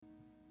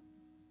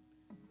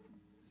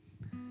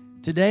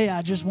Today,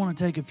 I just want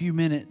to take a few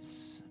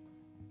minutes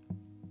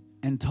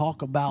and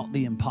talk about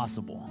the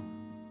impossible.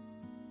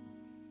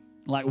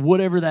 Like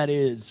whatever that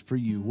is for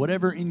you,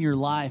 whatever in your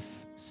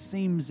life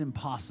seems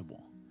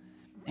impossible.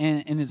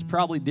 And it's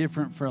probably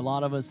different for a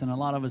lot of us, and a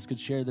lot of us could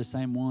share the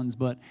same ones,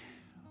 but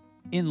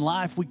in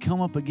life, we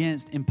come up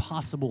against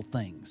impossible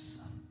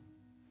things.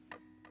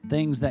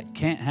 Things that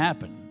can't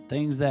happen.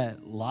 Things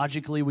that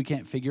logically we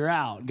can't figure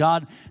out.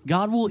 God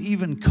will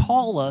even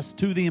call us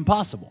to the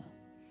impossible.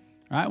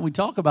 Right? We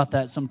talk about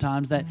that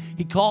sometimes, that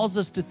He calls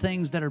us to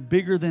things that are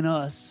bigger than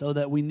us so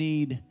that we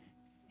need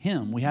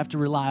Him. We have to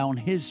rely on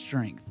His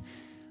strength,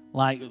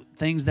 like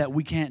things that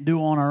we can't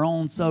do on our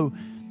own. So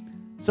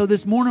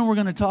this morning we're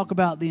going to talk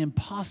about the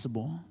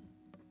impossible,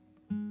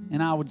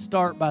 and I would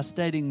start by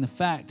stating the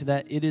fact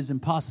that it is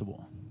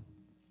impossible.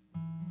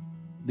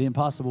 The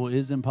impossible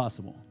is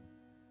impossible.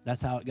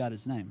 That's how it got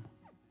its name.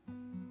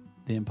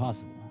 The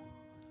impossible.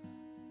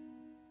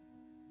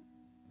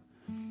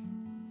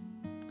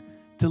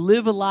 To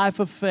live a life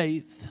of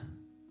faith,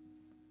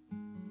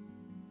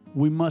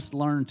 we must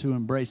learn to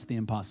embrace the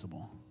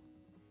impossible.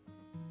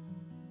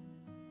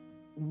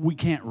 We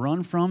can't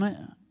run from it.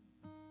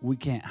 We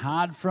can't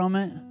hide from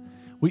it.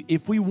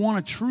 If we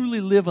want to truly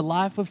live a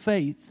life of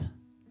faith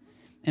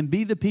and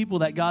be the people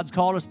that God's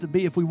called us to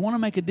be, if we want to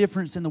make a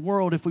difference in the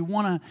world, if we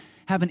want to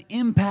have an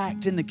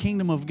impact in the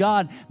kingdom of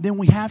God, then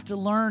we have to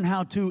learn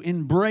how to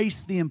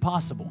embrace the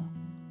impossible.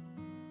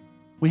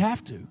 We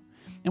have to.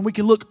 And we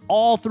can look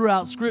all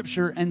throughout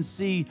Scripture and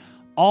see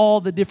all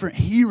the different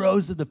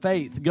heroes of the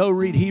faith. Go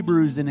read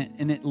Hebrews and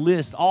it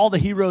lists all the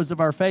heroes of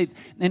our faith.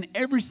 And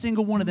every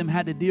single one of them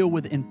had to deal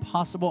with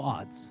impossible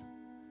odds.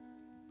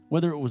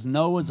 Whether it was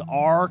Noah's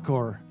Ark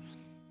or,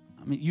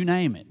 you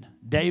name it.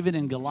 David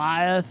and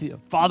Goliath,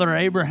 Father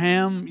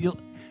Abraham. You'll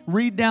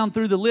read down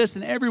through the list,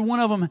 and every one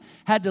of them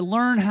had to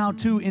learn how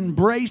to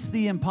embrace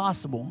the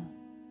impossible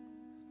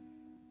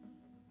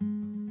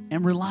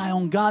and rely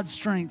on God's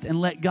strength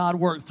and let God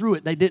work through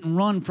it. They didn't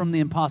run from the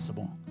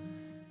impossible.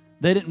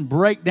 They didn't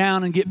break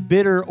down and get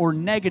bitter or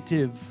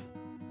negative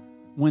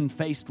when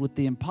faced with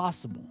the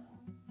impossible.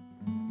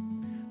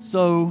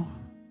 So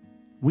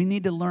we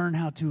need to learn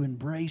how to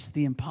embrace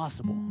the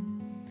impossible.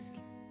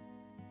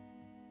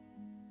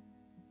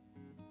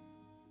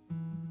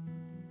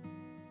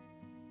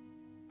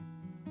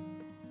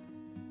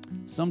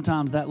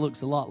 Sometimes that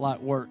looks a lot like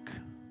work.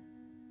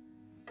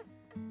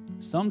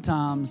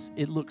 Sometimes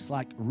it looks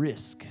like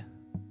risk.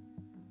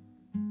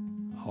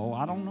 Oh,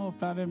 I don't know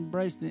if I'd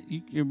embrace it.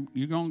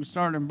 You're going to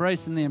start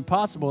embracing the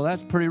impossible.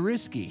 That's pretty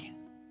risky.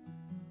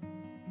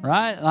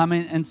 Right?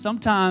 And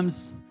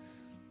sometimes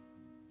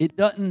it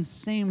doesn't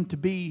seem to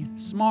be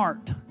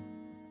smart.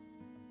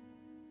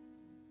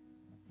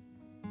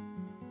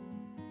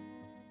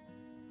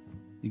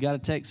 You got to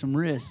take some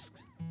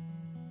risks.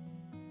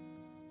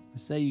 They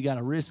say you got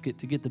to risk it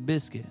to get the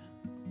biscuit.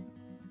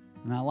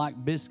 And I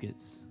like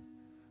biscuits,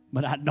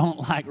 but I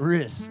don't like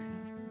risk.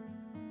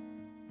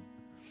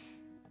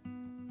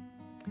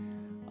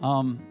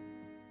 I'm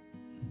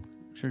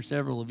sure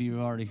several of you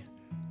have already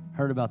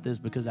heard about this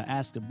because I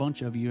asked a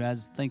bunch of you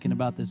as thinking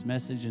about this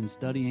message and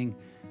studying.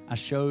 I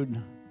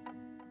showed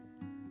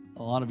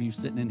a lot of you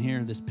sitting in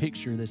here this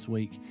picture this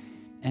week,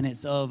 and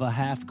it's of a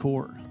half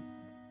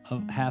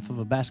of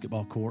a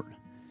basketball court.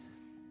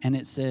 And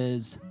it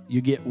says,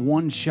 you get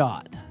one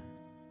shot.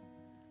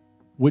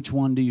 Which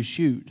one do you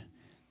shoot?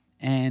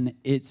 And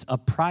it's a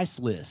price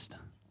list,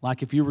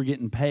 like if you were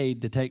getting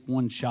paid to take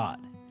one shot.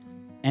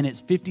 And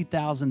it's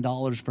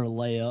 $50,000 for a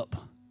layup.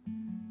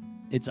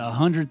 It's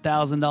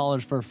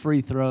 $100,000 for a free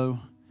throw.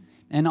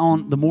 And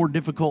on the more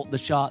difficult the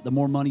shot, the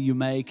more money you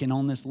make. And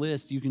on this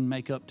list, you can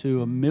make up to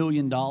 $1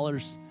 million. I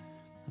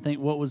think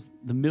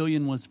the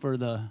million was for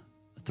the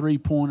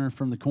three-pointer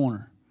from the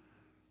corner.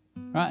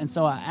 Right? And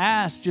so I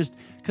asked, just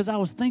because I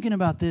was thinking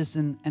about this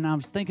and I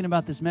was thinking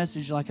about this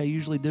message like I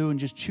usually do and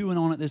just chewing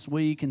on it this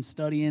week and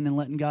studying and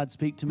letting God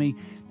speak to me.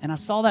 And I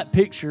saw that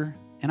picture,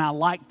 and I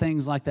like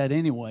things like that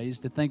anyways,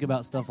 to think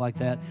about stuff like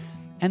that.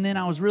 And then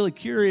I was really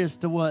curious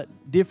to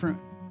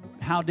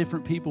how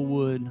different people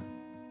would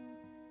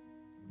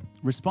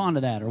respond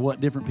to that or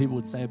what different people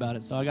would say about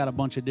it. So I got a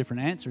bunch of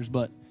different answers,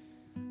 but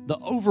the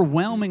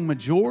overwhelming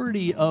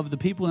majority of the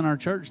people in our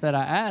church that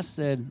I asked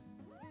said,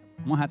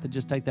 I'm going to have to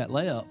just take that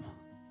layup.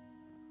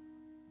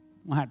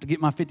 I'm going to have to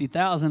get my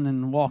 $50,000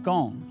 and walk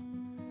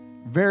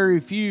on. Very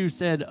few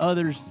said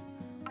others.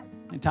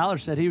 And Tyler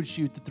said he would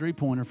shoot the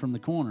three-pointer from the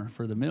corner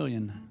for the $1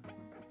 million.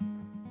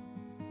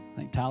 I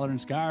think Tyler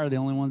and Sky are the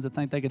only ones that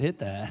think they could hit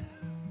that.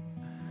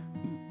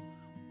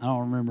 I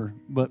don't remember.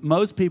 But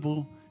most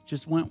people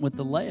just went with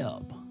the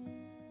layup.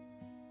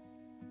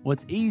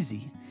 What's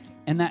easy.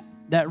 And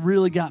that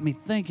really got me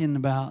thinking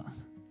about,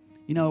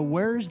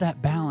 where is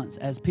that balance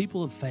as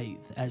people of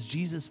faith, as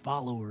Jesus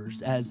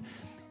followers, as,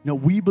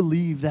 we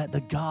believe that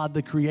the God,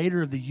 the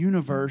creator of the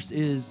universe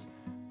is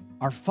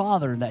our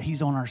Father, that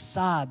He's on our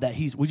side, that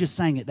we just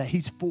sang it, that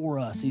He's for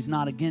us. He's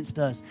not against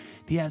us.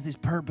 He has these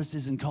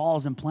purposes and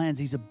calls and plans.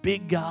 He's a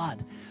big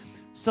God.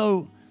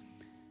 So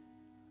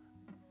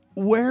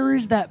where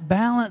is that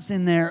balance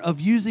in there of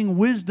using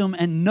wisdom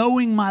and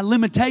knowing my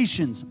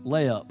limitations?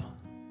 Layup.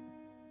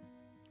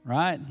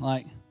 Right?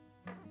 Like,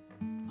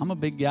 I'm a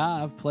big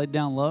guy. I've played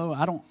down low.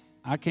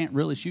 I can't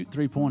really shoot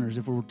three-pointers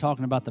if we're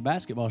talking about the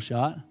basketball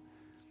shot.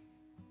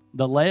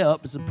 The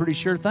layup is a pretty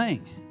sure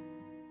thing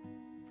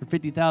for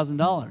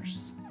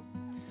 $50,000.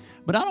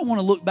 But I don't want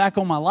to look back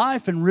on my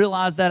life and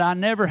realize that I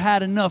never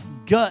had enough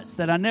guts,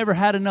 that I never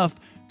had enough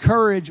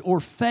courage or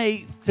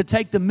faith to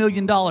take the $1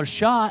 million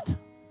shot.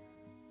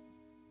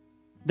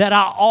 That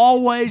I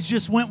always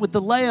just went with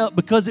the layup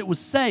because it was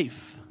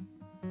safe.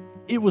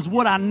 It was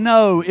what I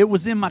know. It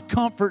was in my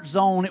comfort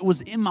zone. It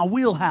was in my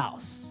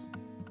wheelhouse.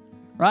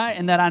 Right?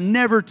 And that I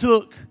never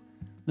took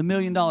the $1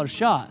 million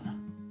shot.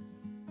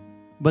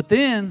 But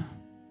then,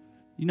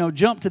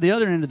 jump to the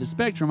other end of the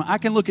spectrum. I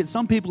can look at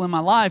some people in my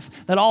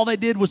life that all they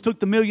did was took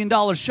the $1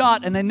 million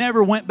shot and they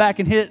never went back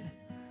and hit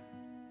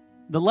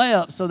the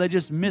layup, so they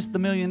just missed the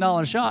 $1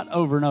 million shot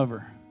over and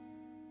over.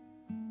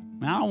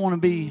 Now, I don't want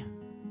to be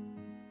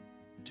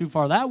too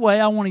far that way.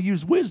 I want to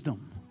use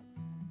wisdom.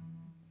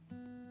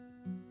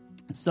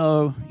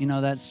 So,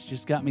 that's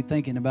just got me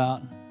thinking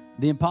about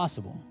the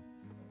impossible.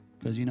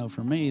 Because,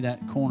 for me,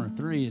 that corner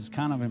three is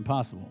kind of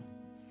impossible.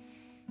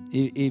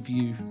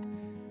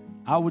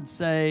 I would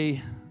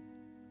say,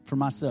 for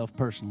myself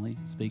personally,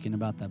 speaking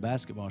about that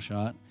basketball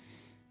shot,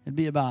 it'd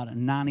be about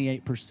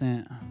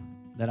 98%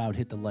 that I would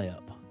hit the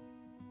layup.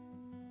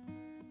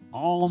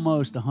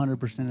 Almost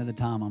 100% of the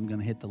time I'm going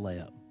to hit the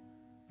layup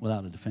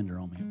without a defender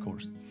on me, of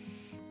course.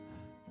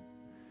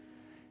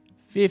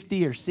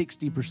 50 or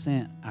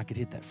 60% I could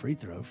hit that free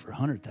throw for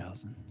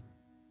 $100,000.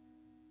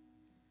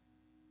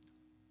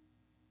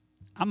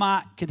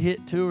 I could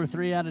hit 2 or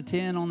 3 out of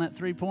 10 on that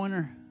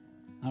three-pointer.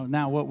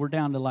 Now what we're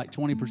down to like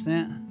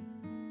 20%.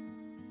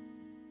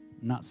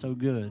 Not so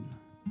good.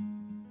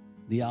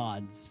 The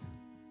odds.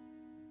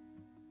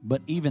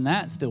 But even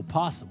that's still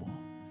possible.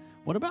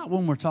 What about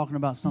when we're talking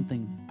about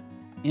something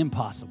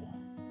impossible?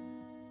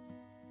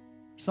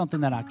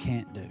 Something that I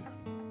can't do.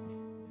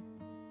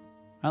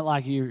 Not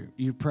like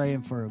you're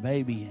praying for a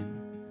baby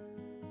and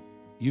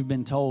you've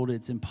been told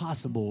it's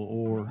impossible,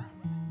 or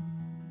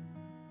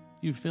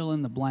you fill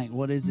in the blank.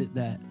 What is it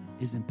that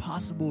is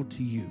impossible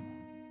to you?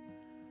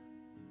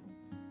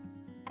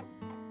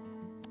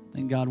 I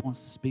think God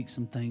wants to speak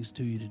some things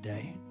to you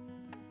today.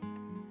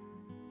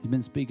 He's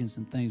been speaking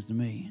some things to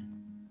me.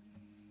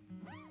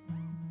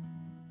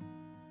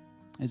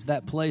 It's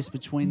that place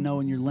between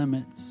knowing your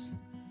limits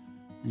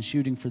and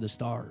shooting for the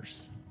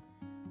stars.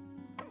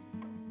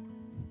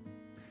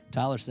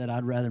 Tyler said,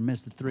 I'd rather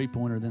miss the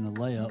three-pointer than the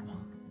layup.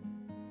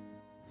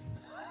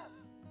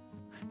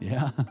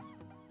 Yeah.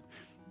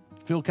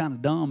 Feel kind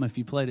of dumb if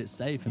you played it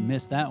safe and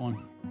missed that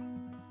one.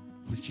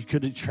 But you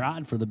could have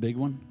tried for the big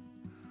one.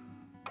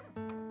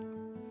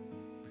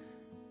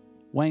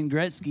 Wayne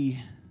Gretzky,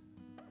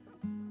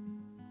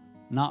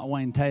 not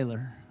Wayne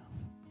Taylor.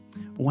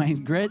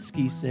 Wayne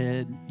Gretzky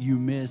said, you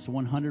miss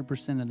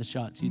 100% of the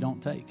shots you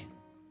don't take.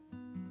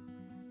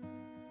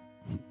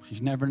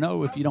 You never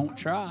know if you don't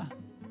try.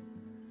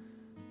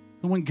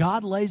 And when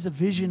God lays a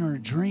vision or a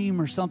dream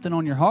or something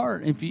on your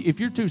heart, if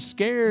you're too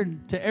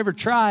scared to ever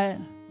try it,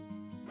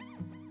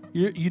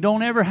 you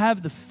don't ever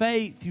have the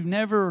faith, you've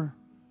never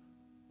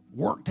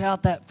worked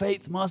out that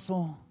faith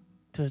muscle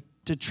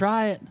to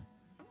try it,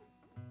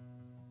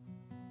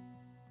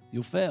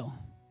 you'll fail.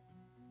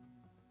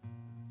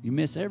 You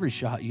miss every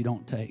shot you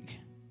don't take.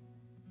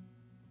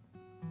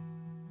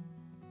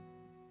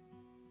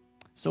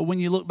 So when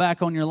you look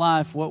back on your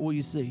life, what will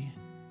you see?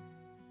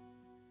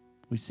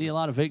 We see a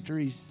lot of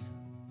victories.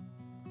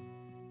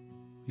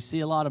 We see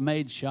a lot of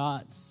made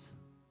shots.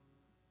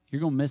 You're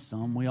going to miss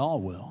some. We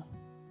all will.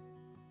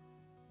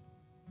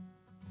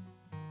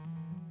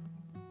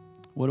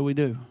 What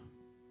do?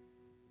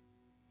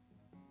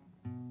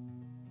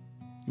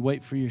 You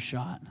wait for your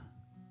shot.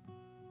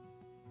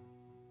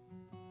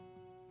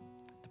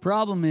 The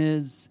problem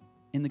is,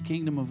 in the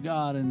kingdom of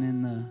God and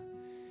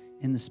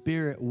in the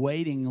spirit,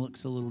 waiting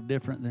looks a little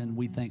different than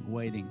we think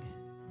waiting.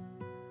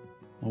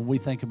 When we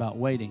think about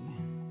waiting,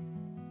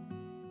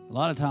 a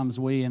lot of times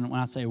and when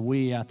I say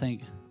we, I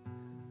think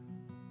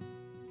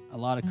a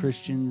lot of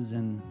Christians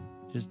and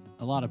just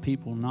a lot of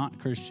people, not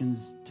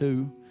Christians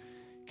too,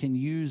 can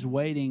use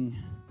waiting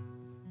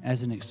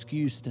as an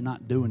excuse to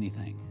not do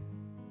anything.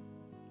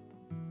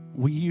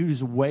 We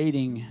use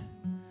waiting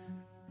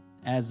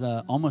as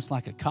almost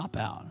like a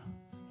cop-out.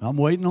 I'm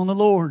waiting on the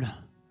Lord.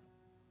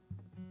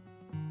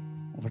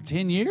 Well, for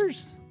 10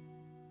 years?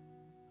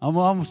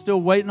 I'm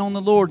still waiting on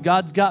the Lord.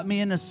 God's got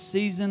me in a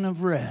season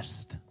of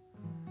rest,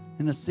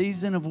 in a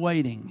season of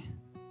waiting.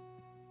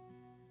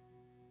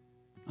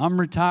 I'm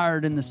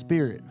retired in the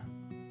spirit.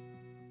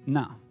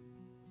 No.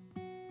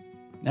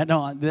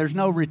 There's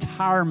no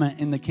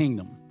retirement in the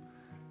kingdom.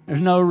 There's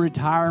no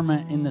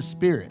retirement in the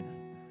spirit.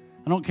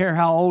 I don't care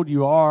how old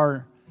you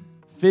are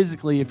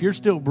physically. If you're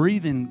still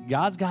breathing,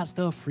 God's got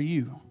stuff for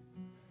you.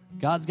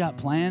 God's got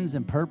plans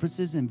and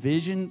purposes and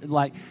vision.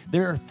 Like,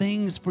 there are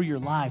things for your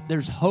life.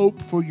 There's hope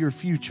for your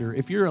future.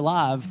 If you're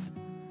alive,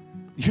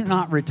 you're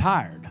not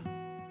retired.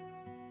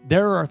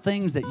 There are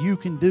things that you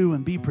can do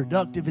and be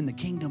productive in the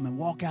kingdom and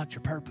walk out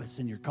your purpose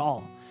and your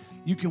call.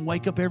 You can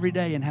wake up every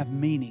day and have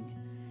meaning.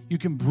 You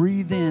can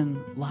breathe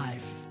in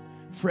life,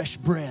 fresh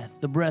breath,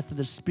 the breath of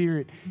the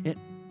Spirit.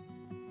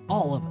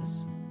 All of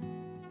us.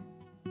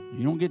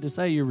 You don't get to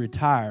say you're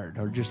retired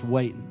or just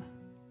waiting.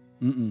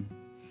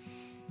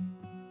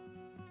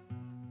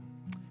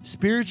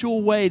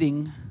 Spiritual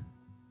waiting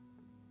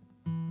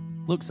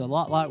looks a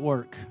lot like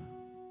work.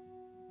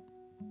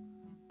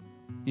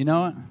 You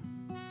know it?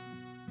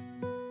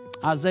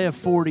 Isaiah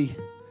 40.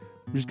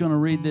 I'm just going to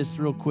read this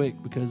real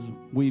quick because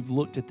we've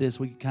looked at this.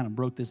 We kind of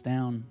broke this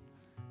down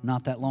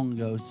not that long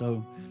ago.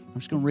 So I'm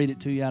just going to read it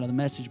to you out of the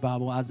Message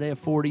Bible. Isaiah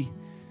 40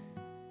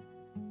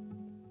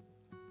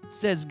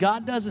 says,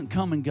 God doesn't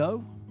come and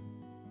go.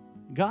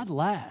 God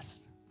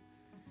lasts.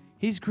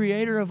 He's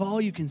creator of all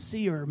you can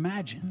see or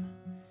imagine.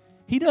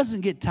 He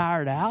doesn't get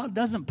tired out,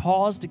 doesn't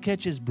pause to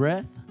catch his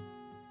breath,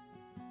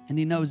 and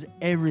he knows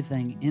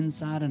everything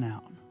inside and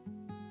out.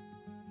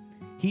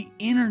 He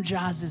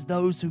energizes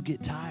those who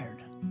get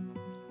tired.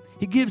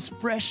 He gives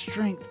fresh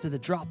strength to the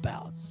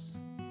dropouts.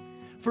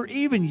 For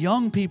even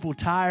young people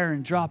tire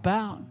and drop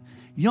out.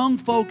 Young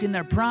folk in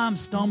their prime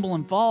stumble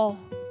and fall.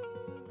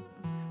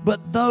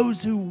 But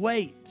those who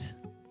wait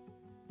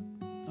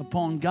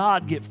upon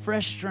God get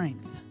fresh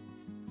strength.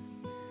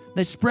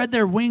 They spread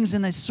their wings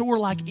and they soar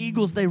like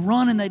eagles. They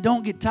run and they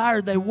don't get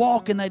tired. They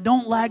walk and they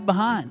don't lag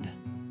behind.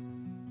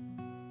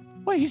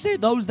 Wait, he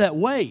said those that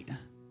wait.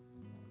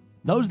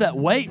 Those that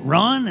wait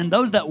run, and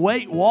those that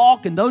wait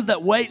walk, and those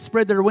that wait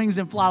spread their wings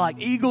and fly like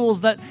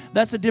eagles.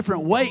 That's a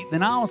different wait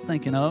than I was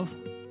thinking of.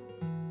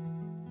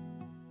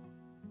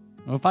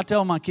 Well, if I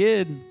tell my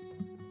kid,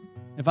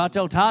 if I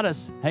tell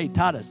Titus, hey,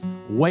 Titus,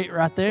 wait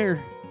right there.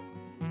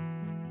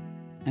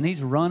 And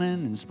he's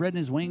running and spreading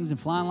his wings and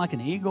flying like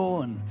an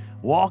eagle and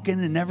walking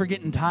and never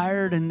getting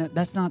tired. And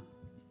that's not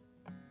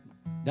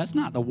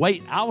the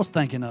wait I was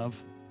thinking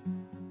of.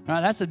 All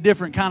right, that's a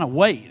different kind of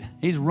wait.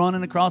 He's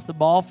running across the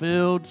ball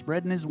field,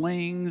 spreading his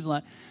wings.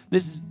 Like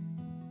this is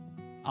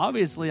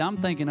obviously I'm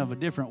thinking of a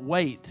different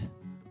wait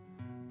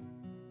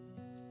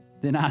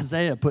than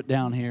Isaiah put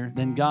down here,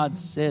 than God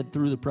said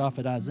through the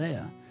prophet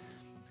Isaiah.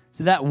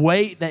 So that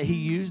wait that he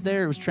used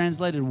there, it was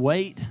translated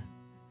wait,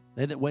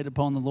 they that wait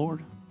upon the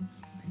Lord.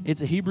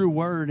 It's a Hebrew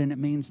word, and it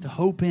means to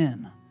hope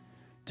in,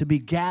 to be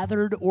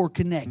gathered or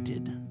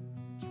connected.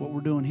 That's what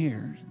we're doing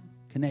here,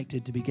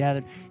 connected, to be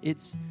gathered.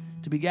 It's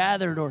to be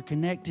gathered or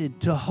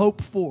connected, to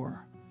hope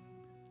for,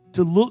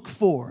 to look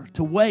for,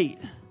 to wait.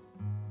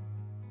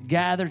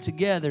 Gather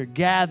together,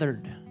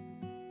 gathered.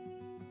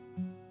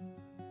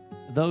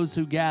 Those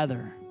who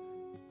gather,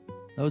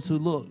 those who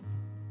look,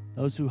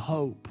 those who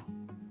hope.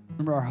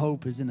 Remember, our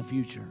hope is in the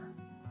future.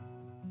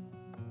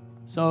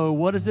 So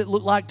what does it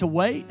look like to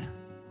wait?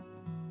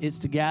 It's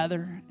to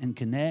gather and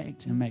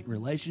connect and make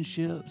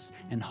relationships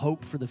and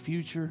hope for the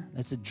future.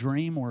 That's a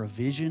dream or a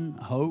vision,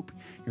 a hope.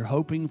 You're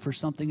hoping for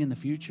something in the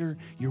future.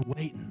 You're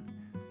waiting.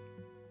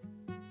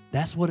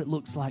 That's what it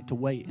looks like to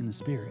wait in the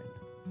Spirit.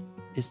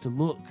 It's to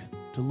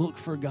look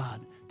for God,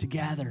 to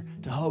gather,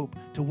 to hope,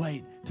 to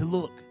wait, to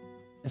look.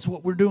 That's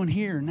what we're doing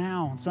here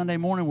now on Sunday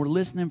morning. We're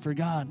listening for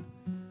God.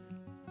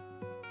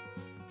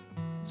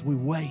 So we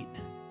wait.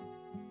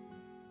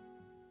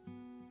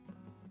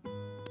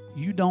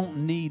 You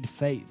don't need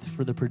faith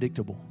for the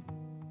predictable.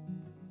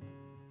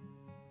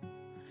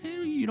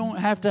 You don't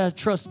have to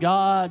trust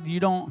God.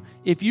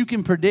 If you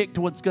can predict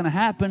what's going to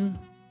happen,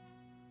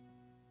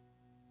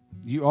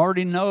 you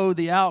already know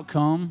the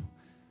outcome.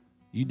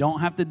 You don't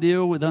have to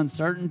deal with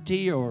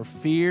uncertainty or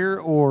fear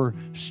or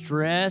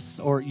stress,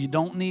 or you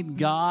don't need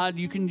God.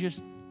 You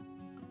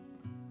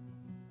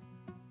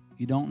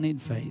don't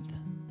need faith.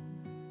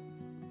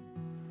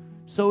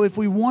 So if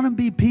we want to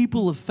be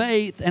people of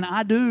faith, and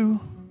I do,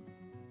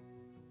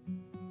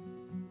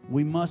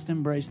 we must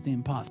embrace the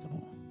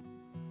impossible.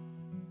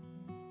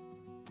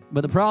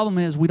 But the problem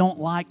is we don't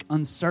like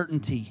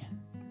uncertainty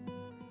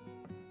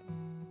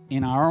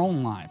in our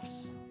own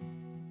lives.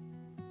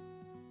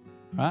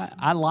 Right?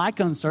 I like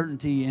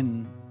uncertainty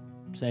in,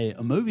 say,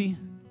 a movie.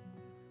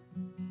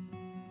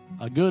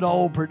 A good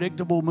old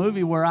predictable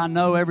movie where I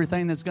know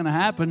everything that's going to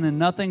happen and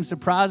nothing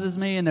surprises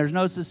me and there's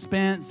no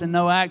suspense and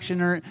no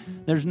action, or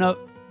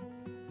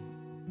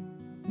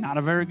not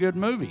a very good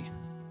movie.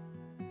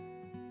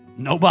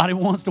 Nobody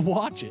wants to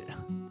watch it.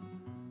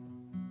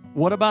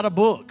 What about a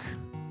book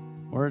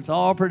where it's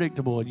all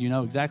predictable? You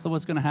know exactly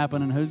what's going to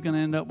happen and who's going to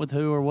end up with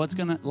who, or what's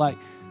going to,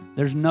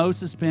 there's no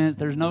suspense,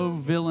 there's no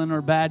villain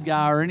or bad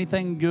guy or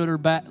anything good or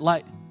bad,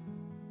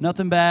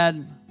 nothing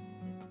bad.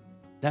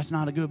 That's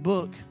not a good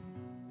book.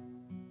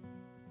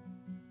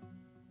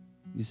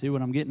 You see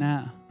what I'm getting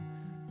at?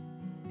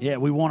 Yeah,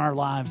 we want our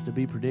lives to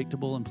be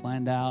predictable and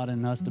planned out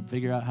and us to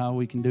figure out how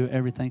we can do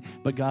everything.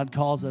 But God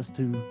calls us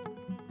to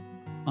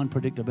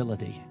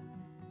unpredictability.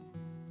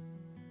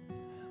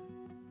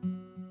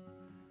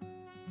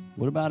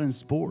 What about in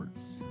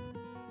sports?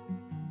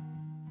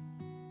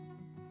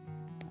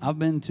 I'm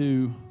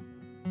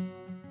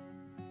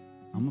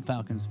a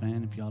Falcons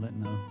fan, if y'all didn't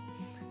know.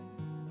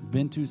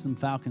 been to some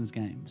Falcons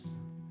games.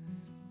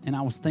 And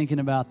I was thinking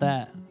about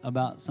that,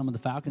 about some of the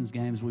Falcons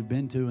games we've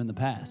been to in the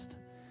past.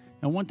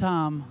 And one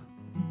time,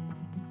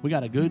 we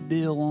got a good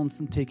deal on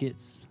some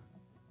tickets.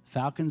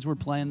 Falcons were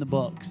playing the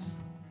Bucs,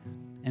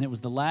 and it was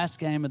the last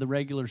game of the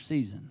regular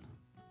season.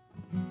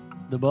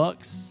 The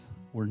Bucs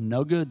were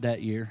no good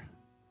that year.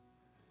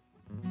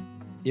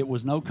 It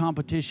was no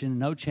competition,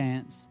 no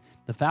chance.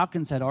 The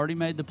Falcons had already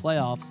made the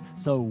playoffs,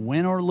 so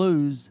win or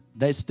lose,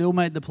 they still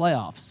made the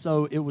playoffs.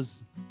 So it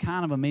was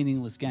kind of a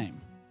meaningless game.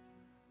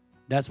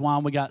 That's why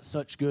we got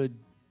such good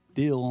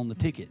deal on the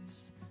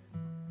tickets.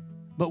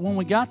 But when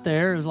we got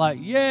there, it was like,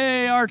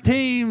 yay, our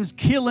team's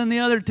killing the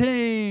other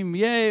team.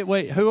 Yay.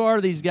 Wait, who are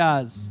these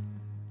guys?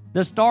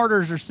 The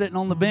starters are sitting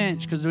on the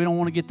bench because we don't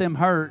want to get them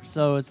hurt.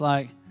 So it's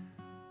like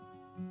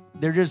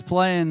they're just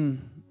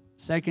playing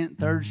second,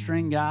 third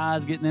string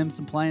guys, getting them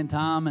some playing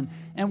time.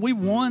 And we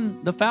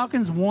won. The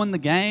Falcons won the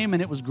game,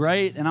 and it was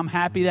great. And I'm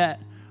happy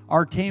that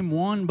our team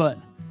won. But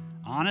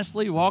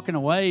honestly, walking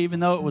away,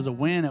 even though it was a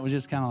win, it was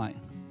just kind of like,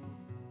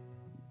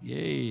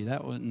 yay,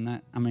 that wasn't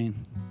that. I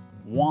mean,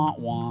 wah,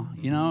 wah,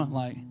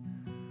 like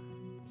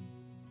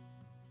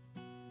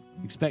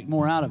expect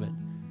more out of it.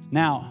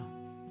 Now,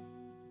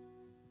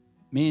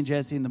 me and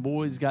Jesse and the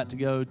boys got to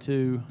go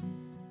to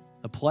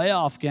a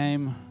playoff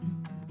game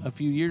a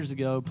few years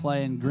ago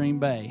playing Green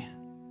Bay.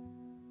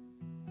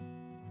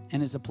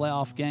 And it's a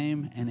playoff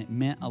game, and it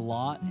meant a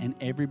lot, and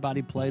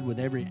everybody played with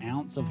every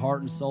ounce of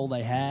heart and soul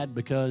they had,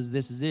 because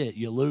this is it.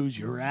 You lose,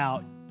 you're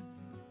out.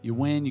 You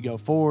win, you go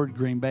forward.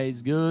 Green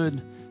Bay's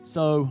good.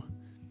 So,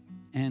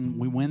 and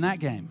we win that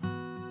game.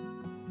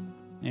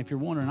 And if you're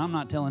wondering, I'm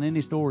not telling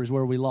any stories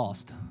where we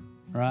lost,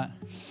 right?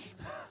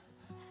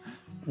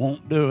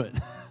 Won't do it.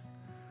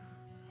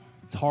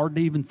 It's hard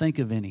to even think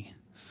of any.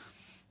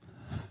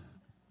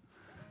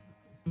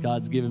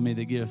 God's given me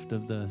the gift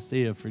of the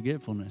sea of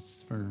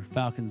forgetfulness for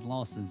Falcons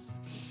losses.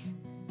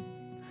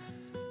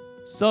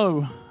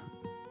 So,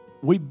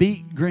 we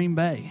beat Green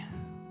Bay.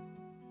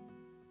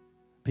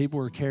 People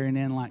were carrying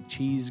in like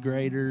cheese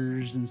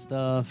graters and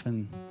stuff,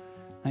 and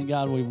thank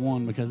God we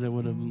won, because it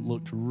would have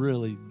looked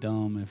really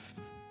dumb if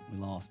we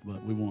lost,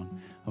 but we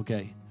won.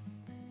 Okay.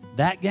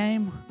 That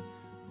game,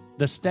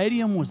 the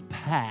stadium was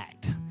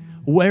packed.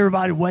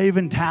 Everybody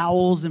waving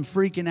towels and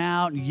freaking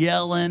out and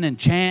yelling, and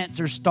chants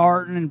are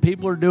starting, and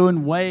people are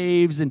doing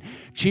waves and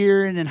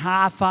cheering and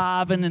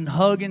high-fiving and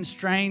hugging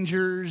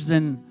strangers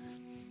and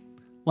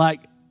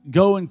like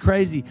going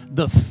crazy.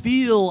 The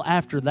feel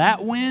after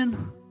that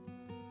win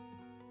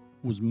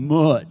was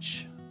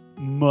much,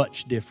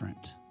 much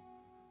different.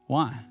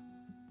 Why?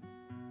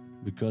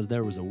 Because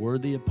there was a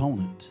worthy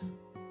opponent.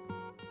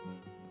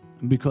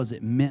 And because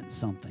it meant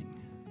something.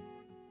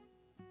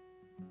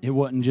 It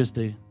wasn't just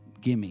a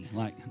gimme,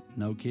 like,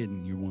 no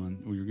kidding, you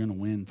won, or you're going to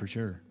win for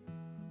sure.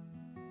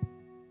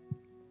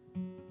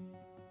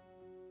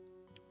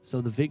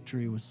 So the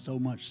victory was so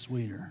much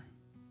sweeter.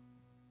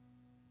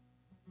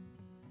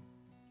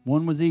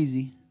 One was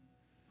easy.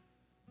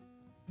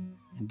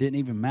 It didn't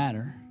even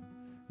matter.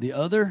 The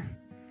other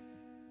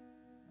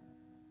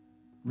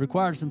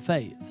required some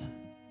faith.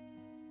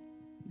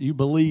 You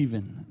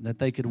believing that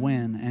they could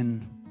win,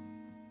 and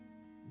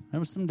there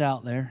was some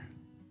doubt there.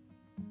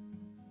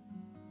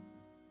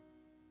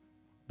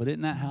 But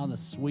isn't that how the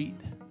sweet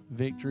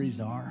victories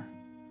are?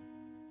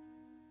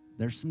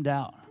 There's some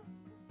doubt.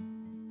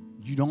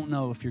 You don't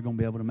know if you're going to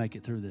be able to make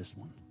it through this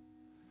one.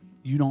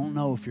 You don't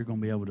know if you're going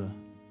to be able to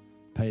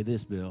pay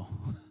this bill.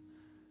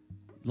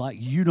 Like,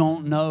 you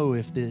don't know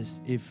if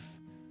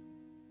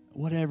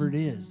whatever it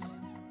is.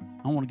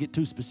 I don't want to get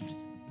too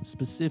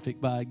specific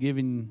by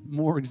giving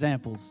more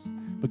examples,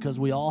 because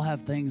we all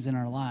have things in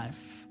our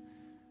life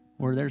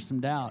where there's some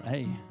doubt.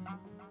 Hey,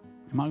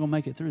 am I going to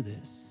make it through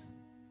this?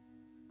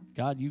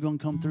 God, you going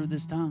to come through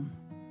this time?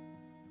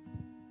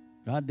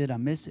 God, did I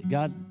miss it?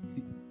 God,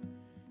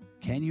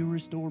 can you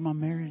restore my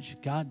marriage?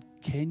 God,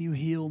 can you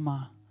heal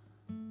my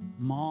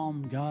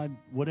mom? God,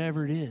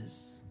 whatever it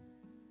is.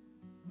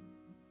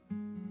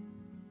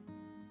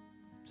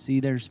 See,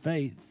 there's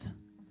faith.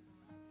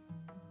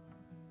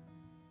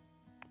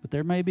 But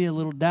there may be a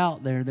little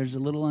doubt there. There's a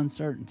little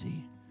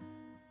uncertainty.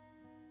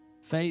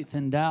 Faith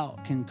and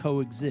doubt can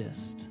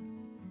coexist.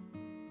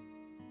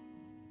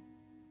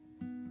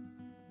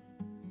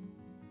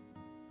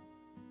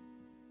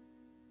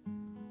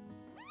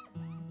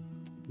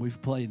 We've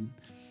played,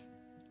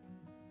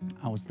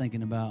 I was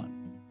thinking about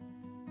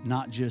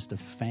not just a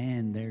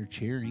fan there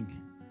cheering,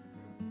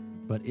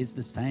 but it's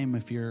the same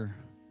if you're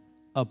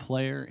a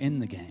player in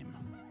the game.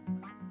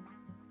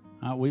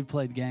 We've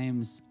played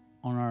games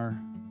on our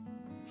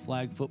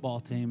flag football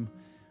team.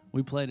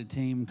 We played a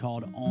team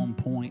called On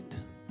Point,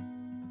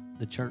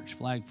 the church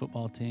flag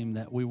football team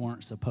that we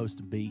weren't supposed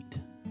to beat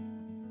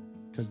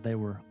because they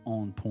were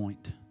on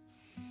point.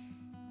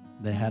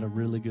 They had a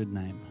really good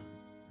name.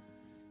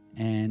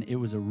 And it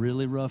was a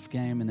really rough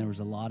game, and there was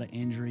a lot of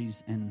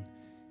injuries. And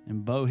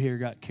Bo here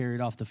got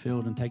carried off the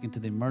field and taken to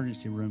the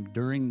emergency room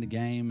during the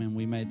game, and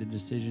we made the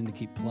decision to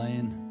keep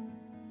playing.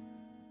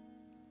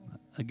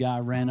 A guy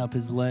ran up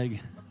his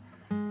leg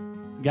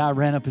Guy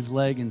ran up his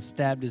leg and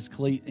stabbed his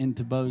cleat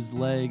into Bo's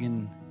leg,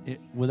 and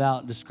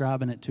without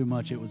describing it too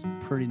much, it was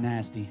pretty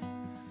nasty.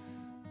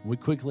 We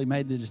quickly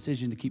made the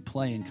decision to keep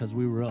playing because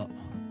we were up.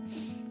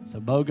 So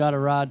Bo got a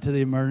ride to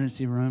the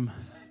emergency room.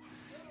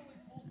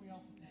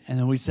 And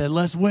then we said,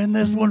 let's win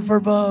this one for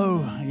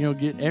Bo.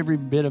 Get every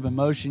bit of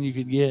emotion you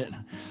could get.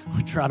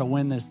 We try to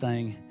win this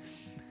thing.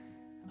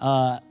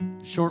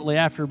 Shortly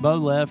after Bo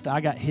left,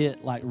 I got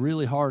hit like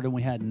really hard, and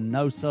we had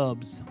no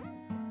subs.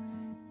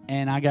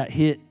 And I got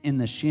hit in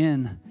the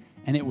shin,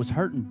 and it was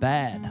hurting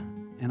bad.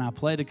 And I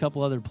played a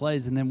couple other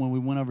plays, and then when we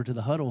went over to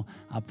the huddle,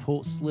 I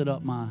slid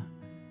up my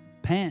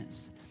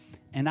pants,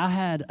 and I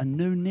had a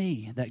new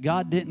knee that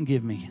God didn't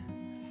give me,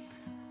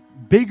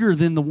 bigger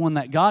than the one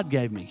that God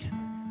gave me.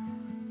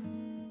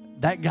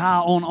 That guy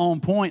on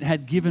Point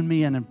had given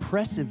me an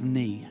impressive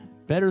knee,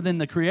 better than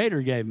the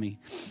Creator gave me.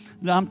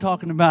 I'm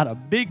talking about a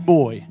big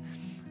boy.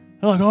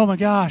 They're like, oh my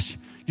gosh,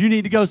 you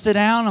need to go sit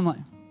down. I'm like,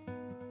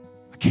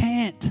 I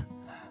can't.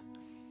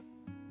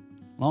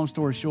 Long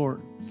story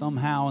short,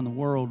 somehow in the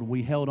world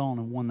we held on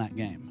and won that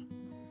game.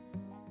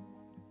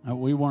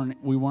 We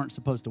weren't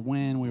supposed to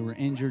win. We were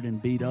injured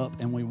and beat up,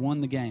 and we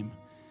won the game.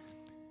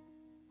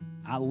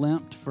 I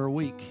limped for a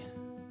week.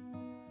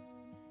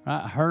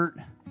 Right? Hurt.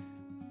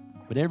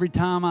 But every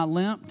time I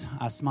limped,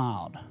 I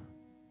smiled.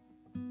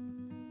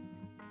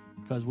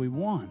 Because we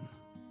won.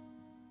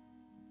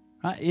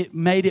 Right? It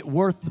made it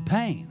worth the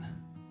pain.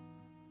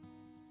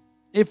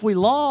 If we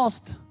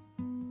lost,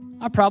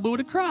 I probably would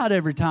have cried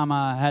every time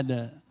I had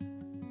to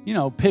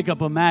pick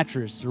up a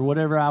mattress or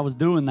whatever I was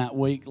doing that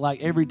week.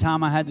 Like every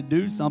time I had to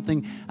do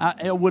something,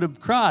 I would have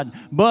cried.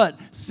 But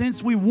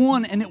since we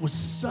won, and it was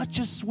such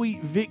a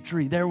sweet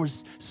victory, there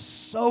was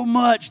so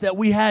much that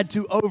we had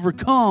to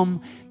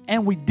overcome,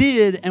 and we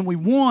did, and we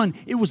won.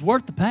 It was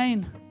worth the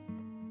pain.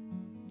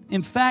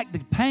 In fact, the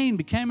pain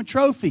became a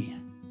trophy.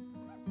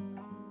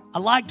 I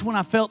liked when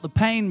I felt the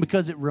pain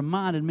because it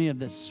reminded me of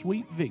that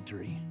sweet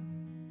victory.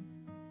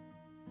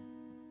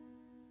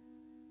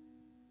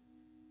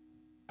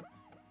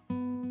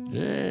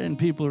 And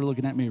people are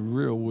looking at me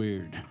real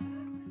weird.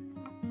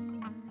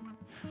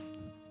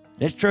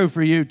 It's true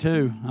for you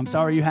too. I'm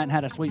sorry you hadn't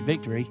had a sweet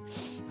victory.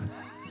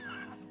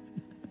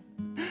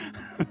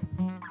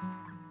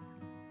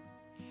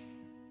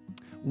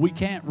 We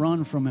can't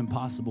run from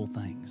impossible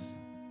things.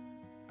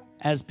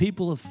 As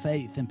people of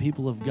faith and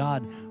people of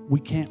God, we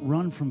can't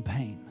run from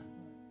pain.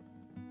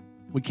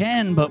 We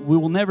can, but we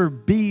will never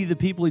be the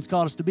people He's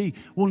called us to be.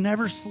 We'll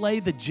never slay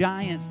the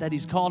giants that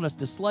He's called us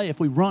to slay if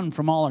we run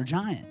from all our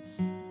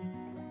giants.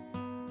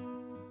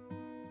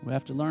 We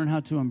have to learn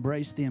how to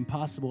embrace the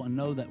impossible and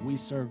know that we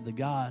serve the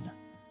God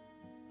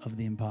of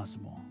the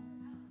impossible.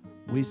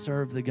 We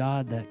serve the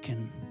God that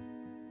can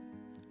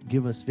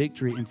give us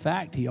victory. In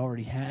fact, He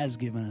already has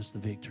given us the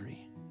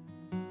victory.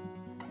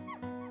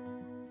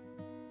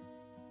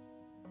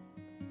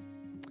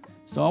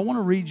 So I want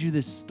to read you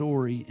this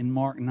story in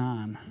Mark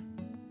 9.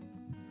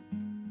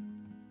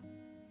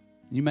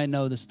 You may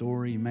know the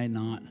story, you may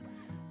not.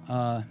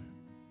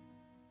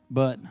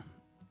 But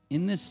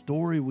in this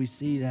story, we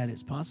see that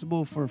it's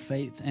possible for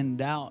faith and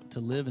doubt to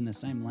live in the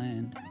same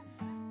land,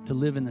 to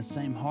live in the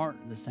same heart,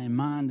 the same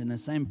mind, and the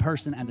same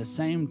person. At the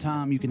same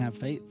time, you can have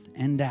faith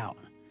and doubt.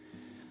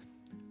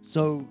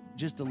 So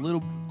just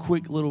a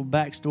quick little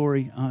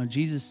backstory.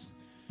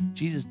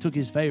 Jesus took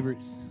His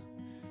favorites,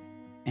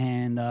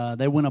 and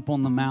they went up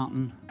on the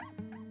mountain,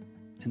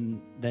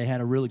 and they had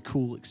a really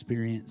cool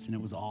experience, and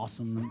it was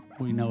awesome.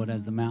 We know it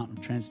as the Mount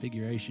of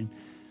Transfiguration.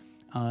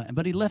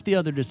 But He left the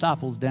other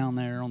disciples down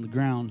there on the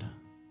ground,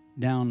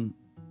 down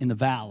in the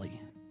valley.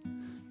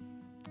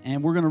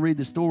 And we're going to read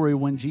the story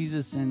when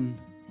Jesus and,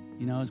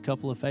 His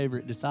couple of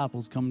favorite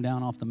disciples come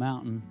down off the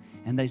mountain,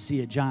 and they see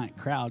a giant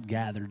crowd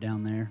gathered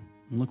down there.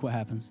 And look what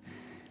happens.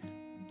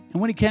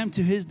 And when He came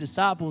to His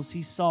disciples,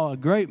 He saw a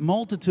great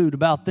multitude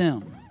about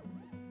them,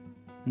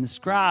 and the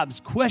scribes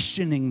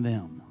questioning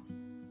them.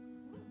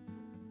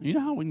 You know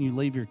how when you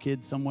leave your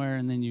kids somewhere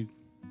and then you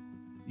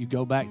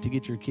go back to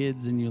get your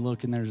kids and you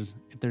look and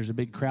if there's a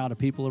big crowd of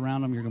people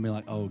around them, you're going to be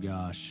like, oh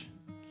gosh,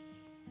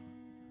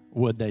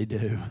 what'd they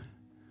do?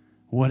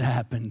 What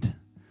happened?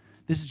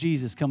 This is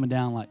Jesus coming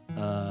down like,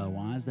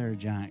 why is there a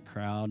giant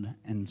crowd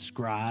and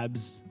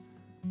scribes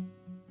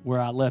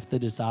where I left the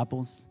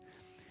disciples?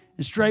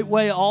 And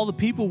straightway all the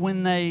people,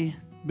 when they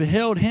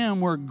beheld Him,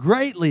 were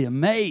greatly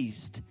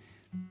amazed,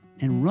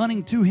 and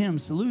running to Him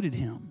saluted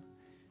Him.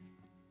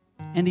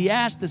 And He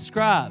asked the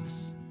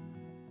scribes,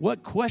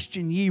 what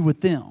question ye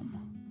with them?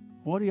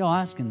 What are y'all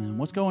asking them?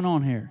 What's going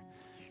on here?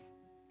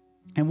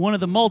 And one of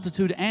the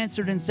multitude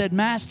answered and said,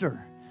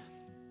 Master,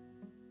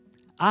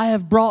 I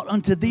have brought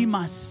unto thee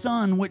my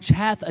son, which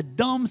hath a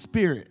dumb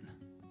spirit.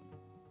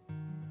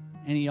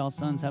 Any of y'all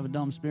sons have a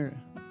dumb spirit?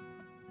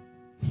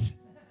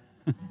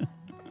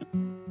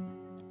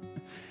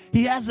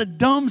 He has a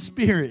dumb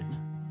spirit.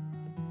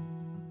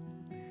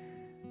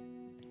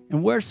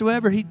 And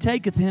wheresoever he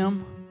taketh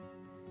him,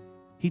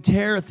 he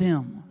teareth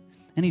him,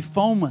 and he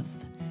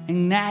foameth,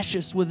 and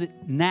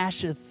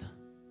gnasheth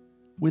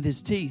with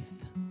his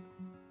teeth.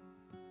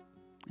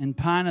 and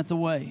pineth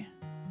away.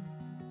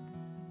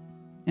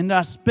 And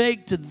I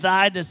spake to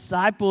thy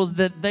disciples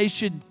that they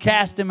should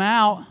cast him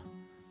out,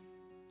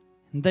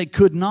 and they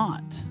could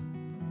not.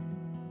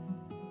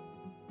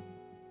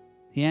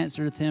 He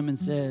answereth him and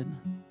said,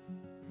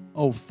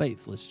 O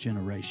faithless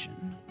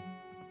generation,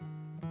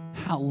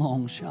 how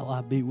long shall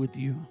I be with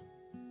you?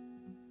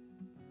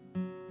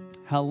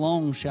 How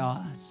long shall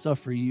I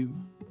suffer you?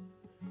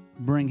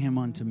 Bring him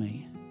unto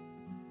me.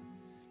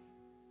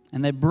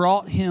 And they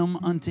brought him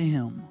unto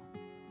him.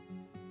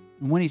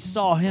 And when he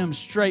saw him,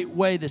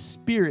 straightway the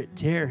spirit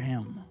tear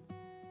him.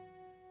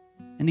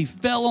 And he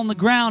fell on the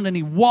ground and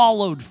he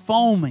wallowed,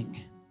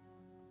 foaming.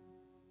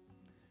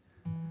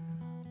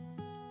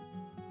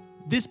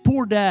 This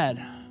poor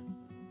dad,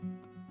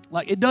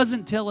 it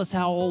doesn't tell us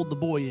how old the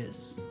boy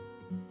is.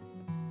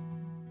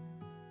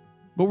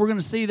 But we're going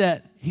to see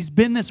that he's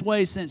been this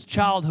way since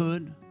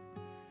childhood.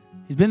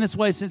 He's been this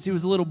way since he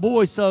was a little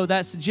boy, so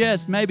that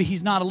suggests maybe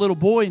he's not a little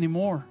boy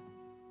anymore.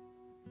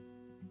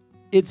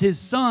 It's his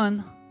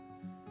son,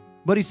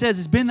 but he says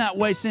it's been that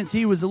way since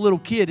he was a little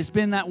kid. It's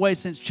been that way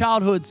since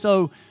childhood,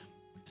 so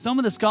some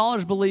of the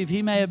scholars believe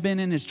he may have been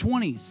in his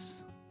 20s.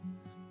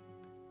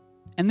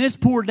 And this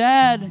poor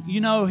dad,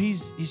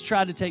 he's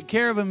tried to take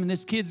care of him, and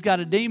this kid's got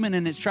a demon,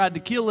 and it's tried to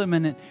kill him,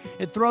 and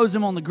it throws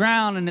him on the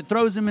ground, and it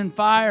throws him in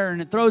fire,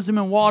 and it throws him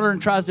in water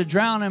and tries to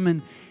drown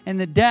him, and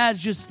the dad's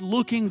just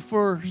looking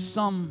for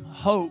some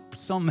hope,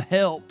 some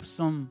help,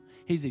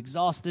 he's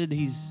exhausted,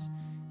 he's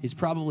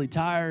probably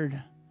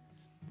tired.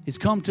 He's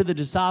come to the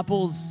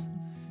disciples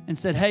and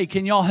said, hey,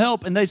 can y'all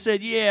help? And they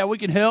said, yeah, we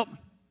can help.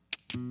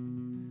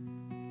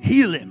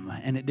 Heal him.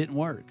 And it didn't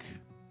work.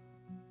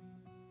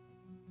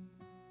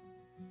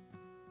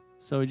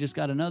 So he just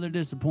got another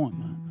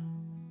disappointment.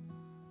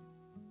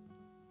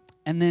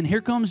 And then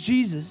here comes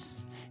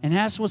Jesus and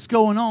asks what's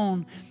going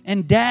on.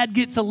 And dad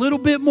gets a little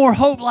bit more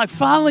hope, like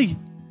finally,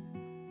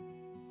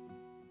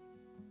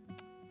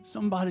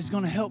 somebody's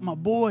going to help my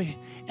boy.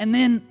 And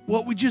then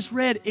what we just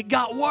read, it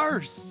got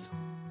worse.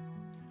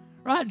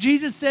 Right?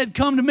 Jesus said,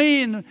 come to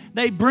me, and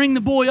they bring the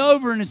boy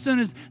over, and as soon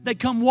as they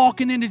come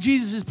walking into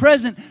Jesus'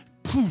 presence,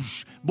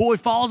 poosh, boy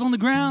falls on the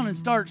ground and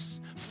starts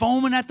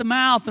foaming at the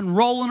mouth and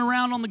rolling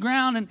around on the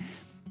ground. And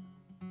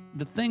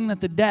the thing that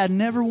the dad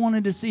never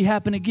wanted to see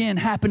happen again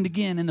happened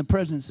again in the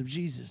presence of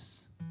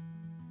Jesus.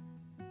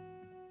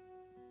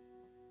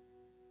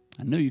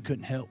 I knew you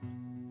couldn't help.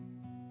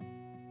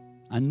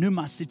 I knew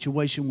my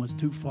situation was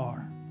too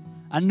far.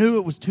 I knew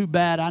it was too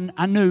bad.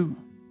 I knew.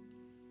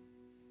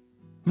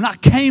 When I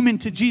came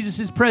into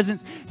Jesus'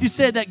 presence, you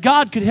said that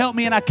God could help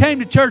me, and I came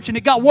to church and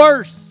it got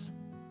worse.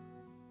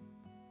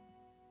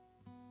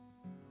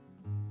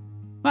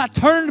 I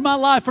turned my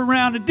life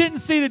around and didn't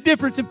see the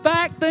difference. In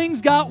fact,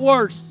 things got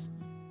worse.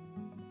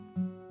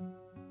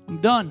 I'm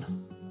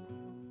done.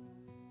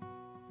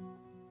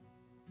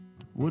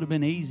 Would have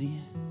been easy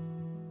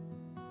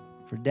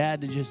for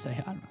Dad to just say,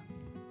 I don't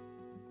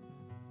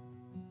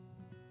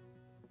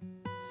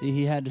know. See,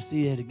 he had to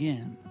see it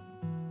again.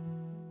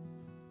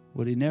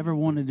 What he never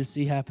wanted to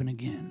see happen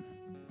again.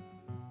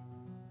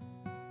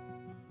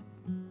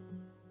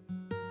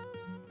 And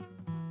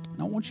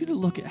I want you to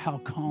look at how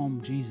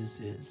calm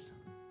Jesus is.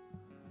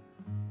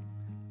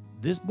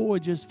 This boy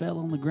just fell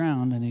on the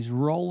ground and he's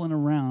rolling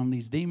around.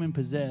 He's demon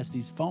possessed.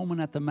 He's foaming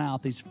at the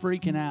mouth. He's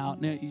freaking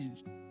out. Now,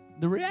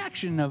 the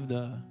reaction of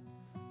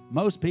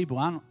most people,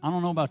 I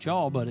don't know about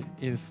y'all, but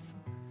if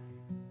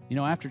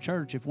after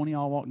church, if one of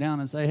y'all walk down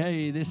and say,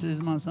 hey, this is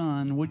my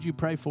son, would you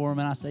pray for him?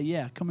 And I say,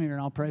 yeah, come here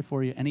and I'll pray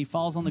for you. And he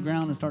falls on the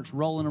ground and starts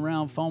rolling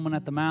around, foaming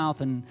at the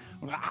mouth. And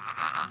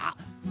I'm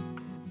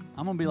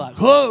going to be like,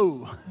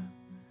 whoa.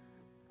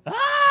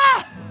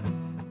 Ah!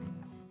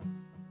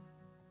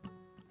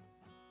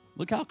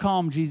 Look how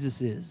calm Jesus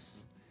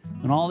is.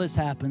 When all this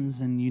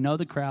happens and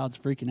the crowd's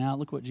freaking out,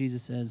 look what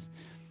Jesus says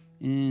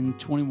in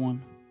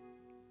 21.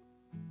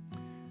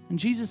 And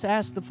Jesus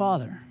asked the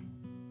Father,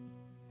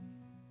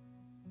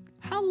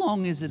 how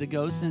long is it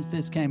ago since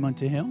this came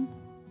unto him?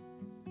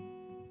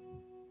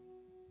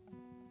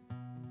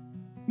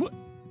 What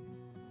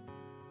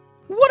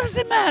does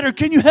it matter?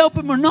 Can you help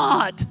him or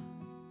not?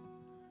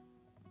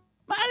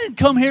 I didn't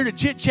come here to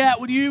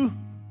chit-chat with you.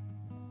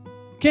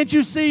 Can't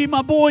you see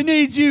my boy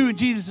needs you? And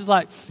Jesus is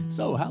like,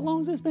 so how long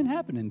has this been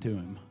happening to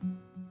him?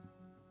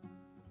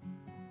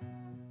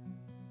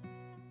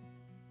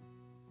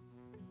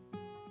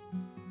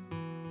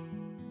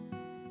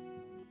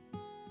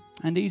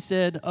 And he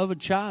said, of a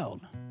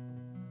child.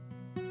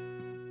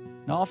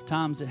 And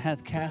oftentimes it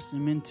hath cast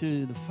him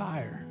into the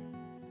fire.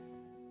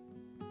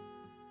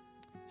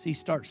 So he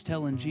starts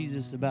telling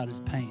Jesus about his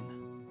pain.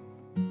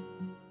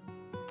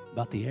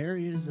 About the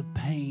areas of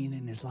pain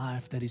in his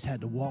life that he's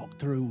had to walk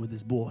through with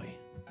his boy.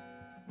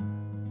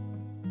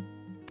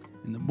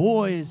 And the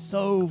boy is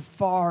so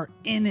far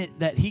in it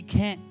that he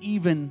can't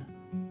even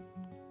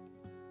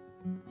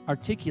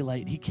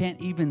articulate. He can't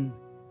even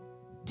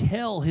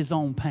tell his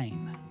own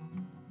pain.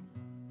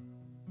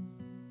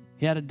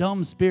 He had a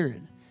dumb spirit.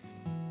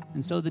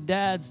 And so the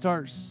dad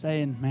starts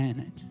saying,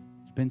 man,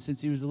 it's been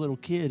since he was a little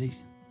kid.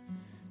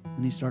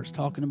 And he starts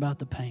talking about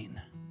the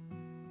pain.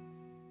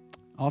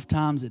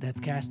 Oftentimes it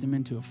hath cast him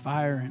into a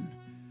fire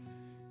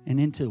and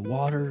into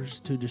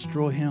waters to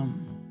destroy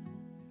him.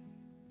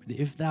 But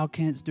if thou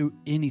canst do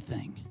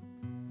anything,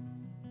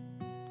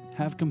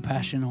 have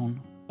compassion on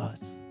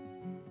us.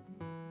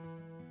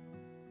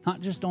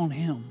 Not just on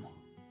him,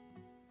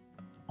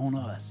 on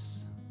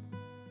us.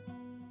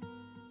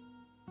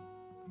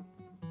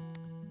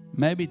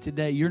 Maybe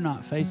today you're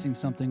not facing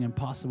something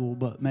impossible,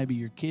 but maybe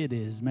your kid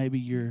is, maybe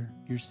your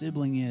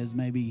sibling is,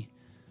 maybe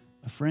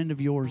a friend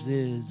of yours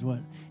is,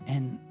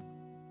 and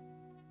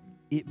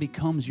it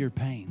becomes your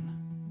pain.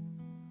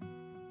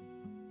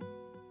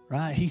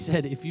 Right? He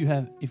said, if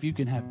you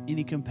can have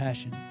any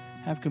compassion,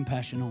 have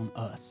compassion on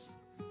us.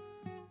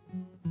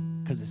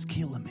 Because it's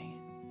killing me.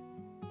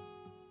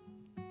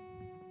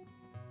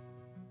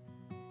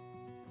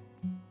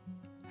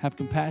 Have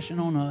compassion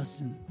on us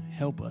and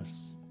help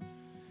us.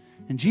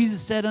 And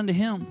Jesus said unto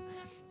him,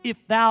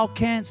 if thou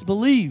canst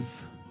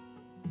believe.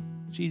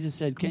 Jesus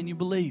said, can you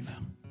believe?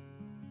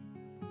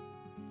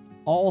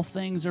 All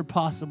things are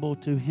possible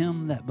to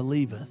him that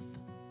believeth.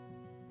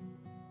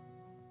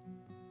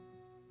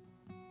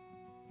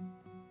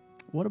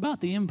 What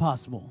about the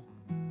impossible?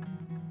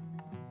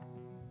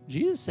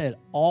 Jesus said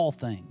all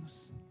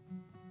things.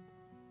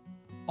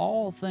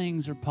 All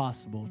things are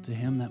possible to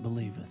him that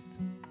believeth.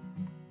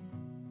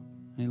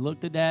 And he looked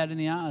the dad in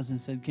the eyes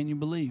and said, can you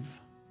believe?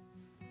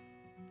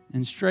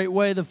 And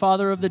straightway the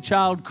father of the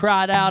child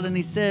cried out and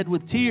he said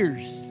with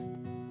tears,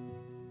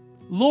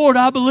 Lord,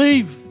 I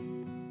believe.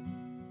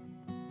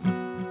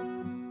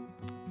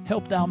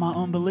 Help thou my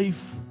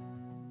unbelief.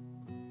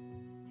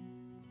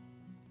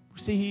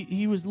 See,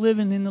 he was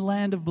living in the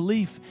land of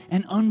belief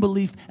and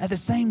unbelief at the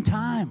same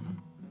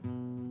time.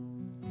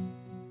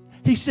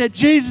 He said,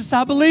 Jesus,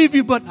 I believe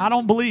you, but I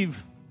don't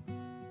believe.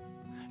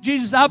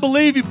 Jesus, I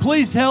believe you.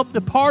 Please help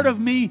the part of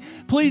me.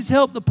 Please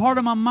help the part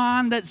of my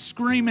mind that's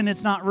screaming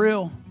it's not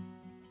real.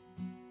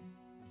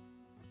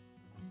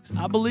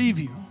 I believe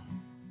you.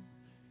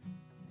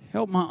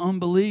 Help my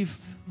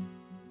unbelief.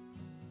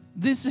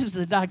 This is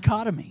the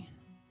dichotomy.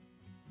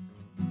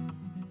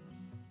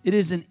 It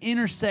is an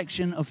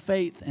intersection of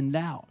faith and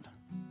doubt.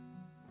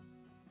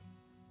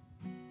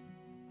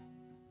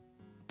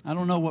 I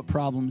don't know what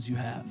problems you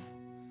have.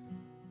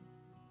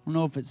 I don't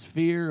know if it's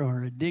fear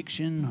or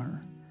addiction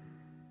or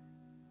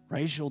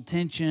racial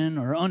tension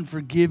or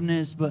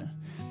unforgiveness, but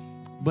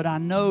I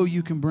know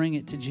you can bring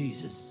it to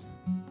Jesus.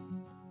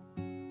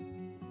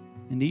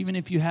 And even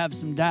if you have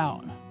some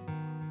doubt,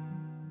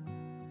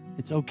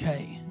 it's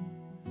okay.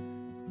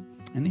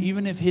 And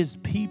even if his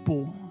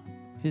people,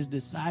 his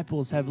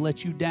disciples have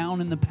let you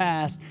down in the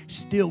past,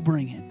 still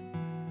bring it.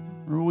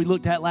 Remember we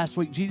looked at last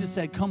week, Jesus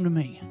said, come to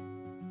me.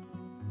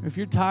 If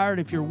you're tired,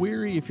 if you're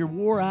weary, if you're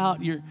wore out,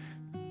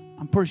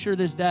 I'm pretty sure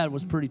this dad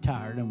was pretty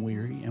tired and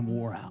weary and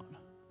wore out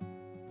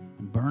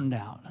and burned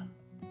out.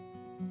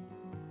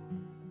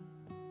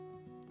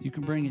 You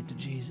can bring it to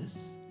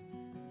Jesus.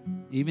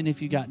 Even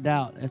if you got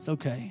doubt, that's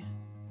okay.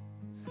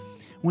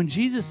 When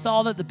Jesus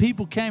saw that the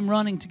people came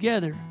running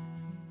together,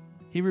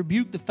 he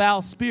rebuked the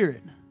foul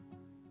spirit.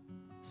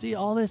 See,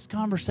 all this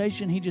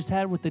conversation he just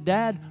had with the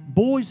dad,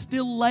 boy's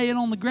still laying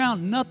on the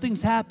ground.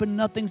 Nothing's happened,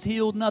 nothing's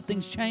healed,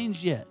 nothing's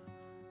changed yet.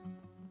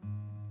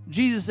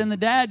 Jesus and the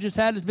dad just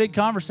had this big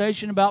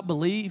conversation about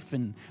belief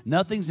and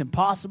nothing's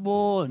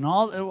impossible and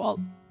all. Well,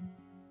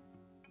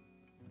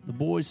 the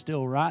boy's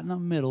still right in the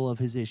middle of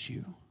his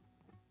issue.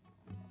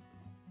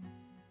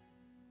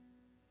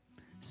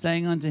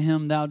 Saying unto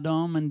him, thou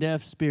dumb and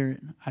deaf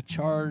spirit, I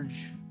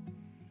charge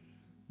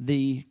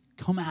thee,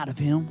 come out of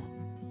him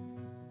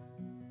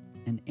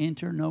and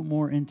enter no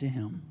more into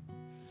him.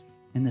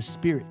 And the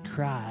spirit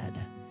cried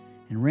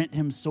and rent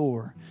him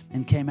sore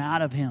and came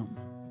out of him.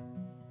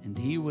 And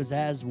he was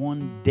as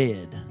one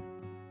dead,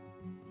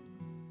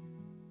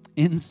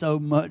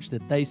 insomuch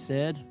that they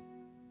said,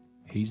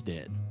 he's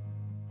dead.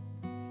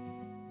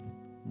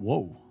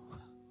 Whoa.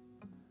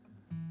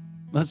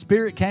 The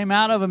spirit came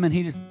out of him and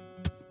he was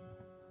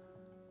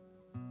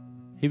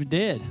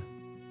dead.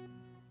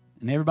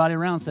 And everybody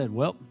around said,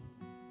 well,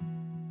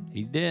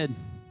 he's dead.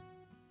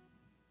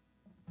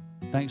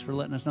 Thanks for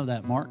letting us know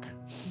that, Mark.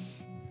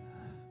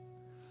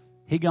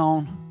 He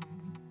gone.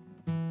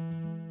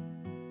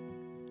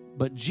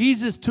 But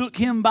Jesus took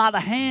him by the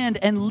hand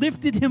and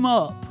lifted him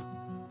up.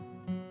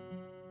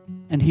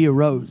 And he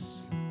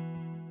arose.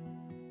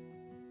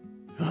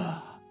 It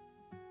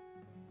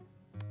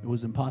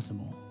was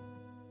impossible.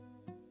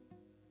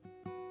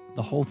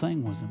 The whole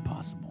thing was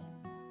impossible.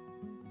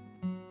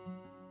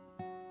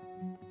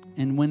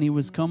 And when he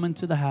was coming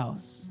to the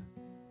house,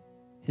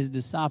 his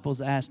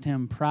disciples asked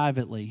him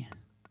privately,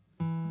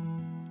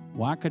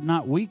 why could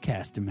not we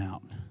cast him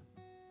out?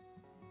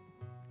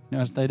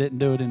 Notice they didn't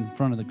do it in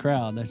front of the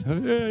crowd. They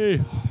said,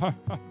 hey,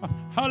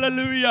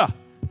 hallelujah.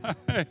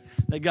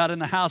 They got in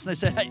the house and they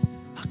said, hey,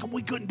 how come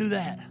we couldn't do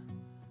that?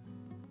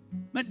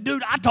 Man,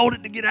 dude, I told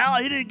it to get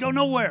out. It didn't go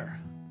nowhere.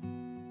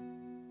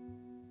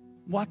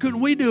 Why couldn't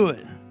we do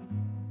it?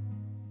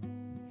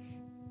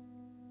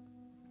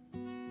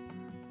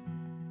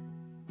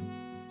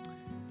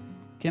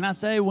 Can I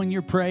say, when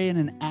you're praying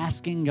and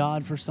asking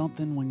God for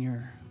something, when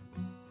you're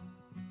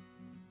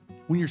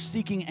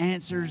seeking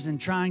answers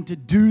and trying to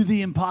do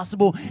the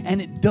impossible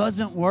and it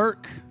doesn't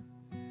work,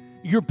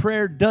 your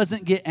prayer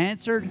doesn't get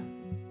answered,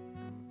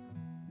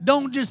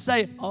 don't just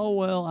say, oh,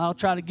 well, I'll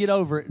try to get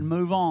over it and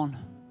move on.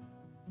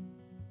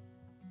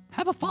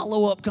 Have a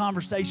follow-up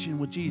conversation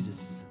with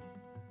Jesus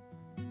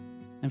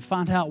and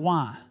find out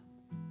why.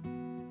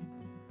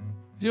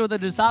 You know what the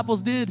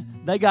disciples did?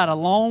 They got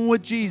along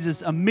with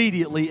Jesus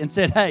immediately and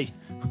said, hey,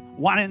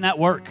 why didn't that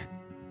work?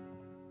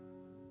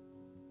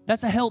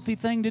 That's a healthy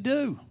thing to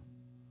do.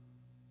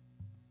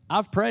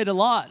 I've prayed a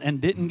lot and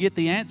didn't get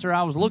the answer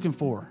I was looking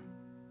for.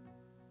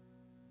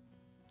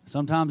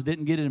 Sometimes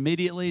didn't get it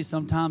immediately.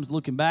 Sometimes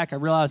looking back, I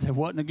realized it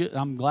wasn't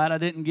I'm glad I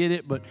didn't get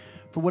it, but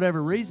for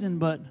whatever reason.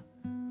 But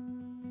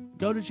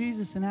go to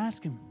Jesus and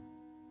ask Him.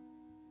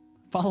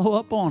 Follow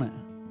up on it.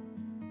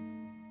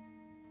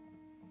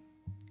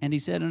 And He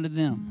said unto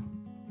them,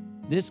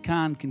 this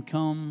kind can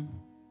come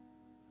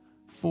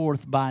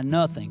forth by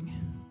nothing,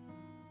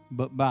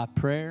 but by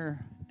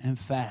prayer and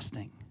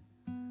fasting.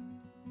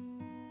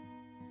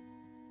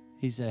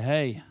 He said,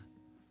 hey,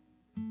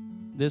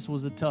 this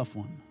was a tough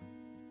one.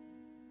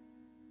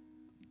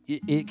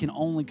 It can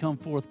only come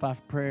forth by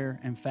prayer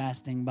and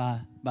fasting,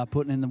 by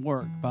putting in the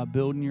work, by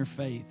building your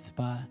faith,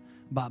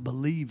 by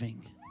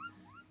believing.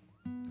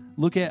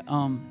 Look at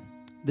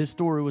this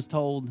story was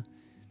told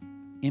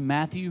in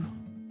Matthew,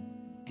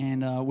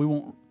 and we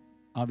won't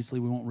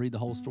read the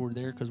whole story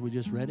there because we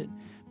just read it.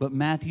 But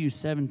Matthew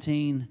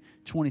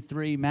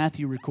 17:23,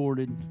 Matthew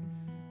recorded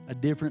a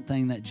different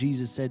thing that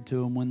Jesus said to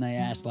them when they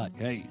asked, like,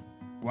 hey,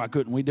 why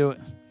couldn't we do it?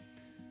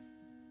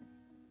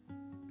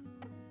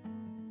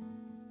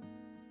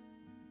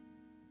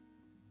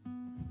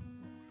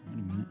 Wait a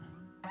minute.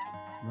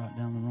 Write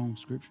down the wrong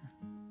scripture.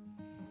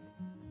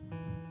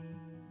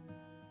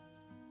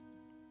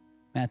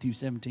 Matthew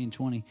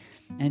 17:20.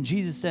 And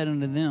Jesus said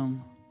unto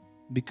them,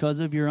 because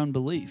of your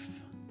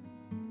unbelief.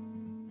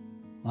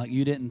 Like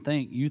you didn't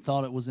think, you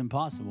thought it was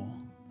impossible.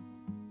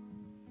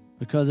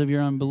 Because of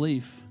your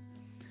unbelief.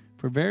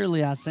 For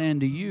verily I say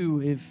unto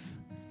you,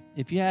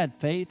 if you had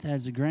faith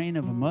as a grain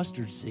of a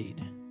mustard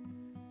seed,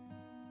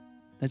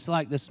 that's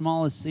like the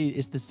smallest seed,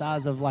 it's the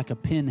size of like a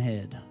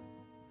pinhead.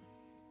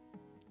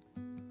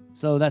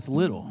 So that's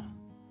little.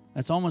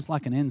 That's almost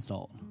like an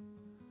insult.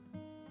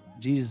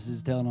 Jesus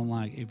is telling them,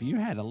 like, if you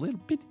had a little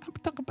bit, I'm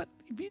talking about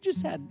if you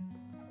just had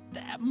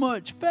that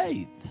much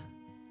faith,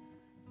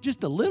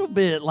 just a little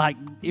bit, like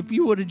if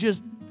you would have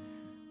just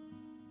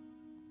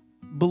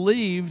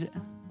believed,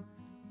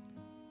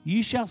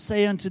 you shall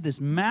say unto this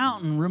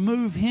mountain,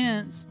 remove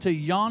hence to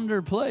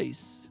yonder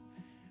place,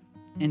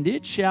 and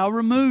it shall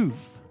remove.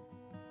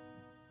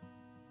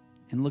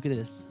 And look at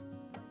this.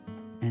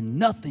 And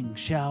nothing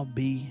shall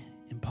be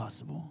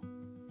impossible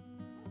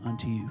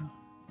unto you.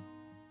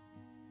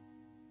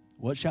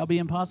 What shall be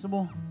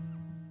impossible?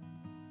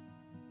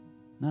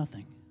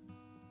 Nothing.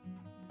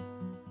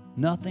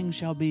 Nothing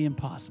shall be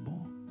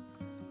impossible.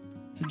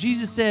 So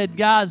Jesus said,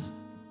 guys,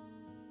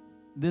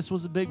 this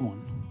was a big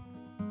one.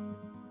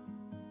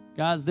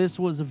 Guys, this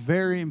was a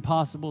very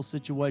impossible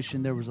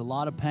situation. There was a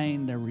lot of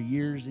pain. There were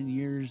years and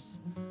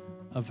years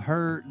of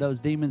hurt. Those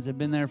demons had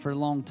been there for a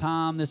long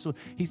time.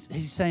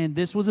 He's saying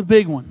this was a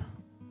big one.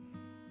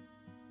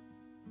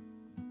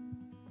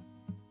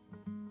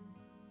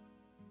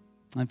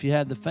 And if you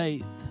had the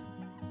faith,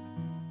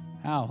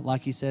 how?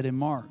 Like he said in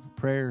Mark,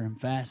 prayer and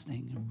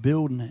fasting,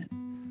 building it,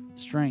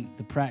 strength,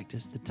 the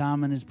practice, the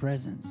time in His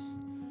presence.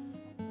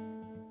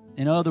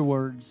 In other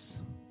words,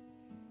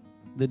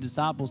 the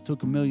disciples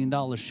took $1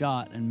 million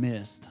shot and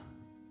missed.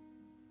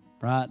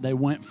 Right? They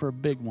went for a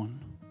big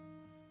one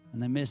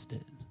and they missed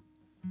it.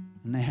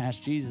 And they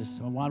asked Jesus,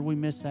 well, why did we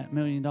miss that $1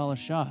 million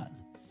shot?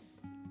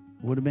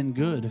 It would have been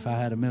good if I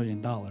had $1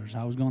 million.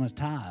 I was going to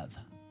tithe.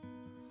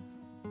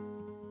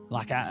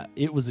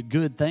 It was a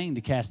good thing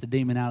to cast a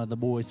demon out of the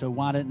boy, so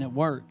why didn't it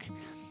work?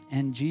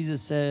 And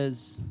Jesus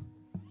says,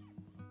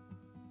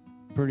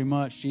 pretty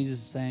much, Jesus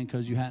is saying,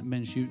 because you haven't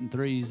been shooting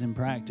threes in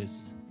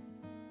practice.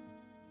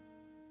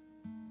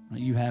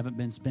 You haven't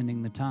been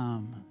spending the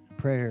time,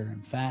 prayer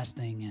and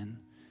fasting and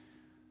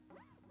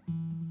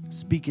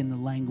speaking the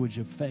language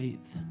of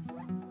faith.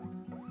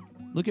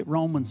 Look at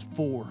Romans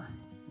 4.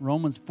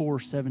 Romans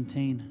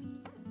 4:17.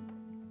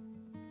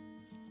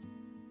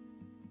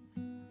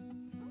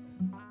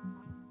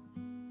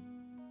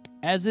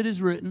 As it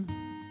is written,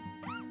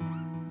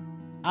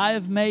 I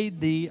have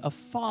made thee a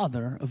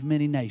father of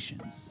many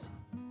nations.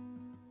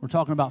 We're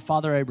talking about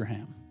Father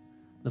Abraham,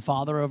 the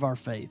father of our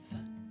faith.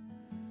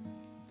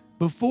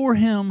 Before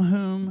him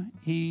whom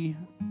he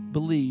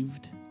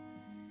believed,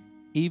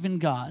 even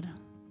God,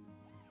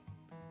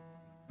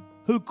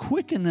 who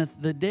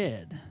quickeneth the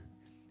dead,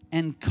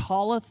 and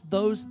calleth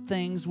those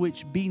things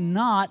which be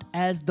not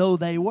as though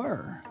they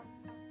were.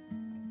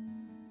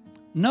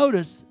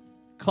 Notice,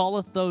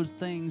 calleth those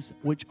things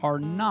which are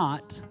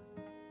not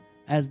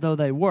as though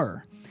they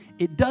were.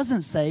 It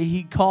doesn't say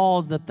He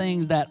calls the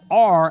things that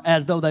are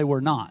as though they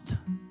were not.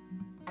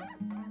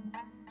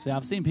 See,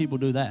 I've seen people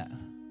do that.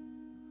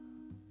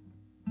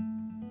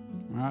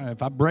 All right,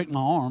 if I break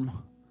my arm,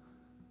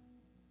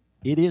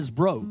 it is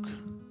broke.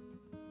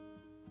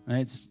 And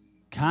it's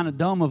kind of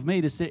dumb of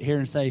me to sit here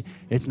and say,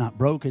 it's not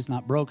broke, it's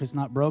not broke, it's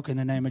not broke. In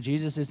the name of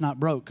Jesus, it's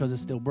not broke because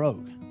it's still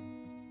broke.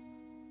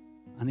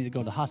 I need to go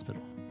to the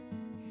hospital.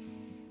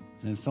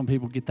 And some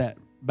people get that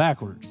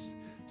backwards.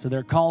 So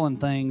they're calling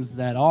things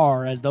that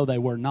are as though they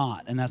were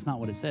not, and that's not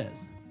what it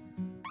says.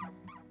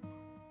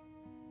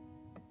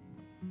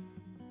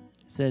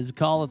 It says,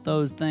 calleth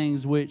those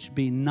things which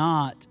be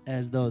not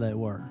as though they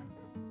were.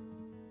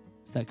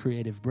 It's that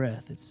creative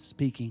breath. It's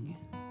speaking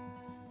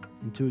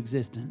into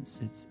existence.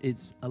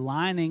 It's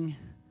aligning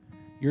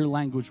your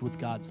language with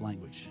God's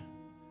language.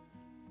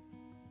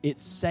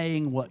 It's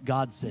saying what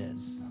God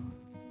says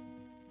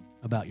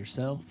about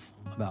yourself,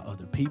 about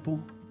other people,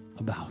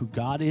 about who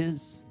God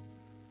is.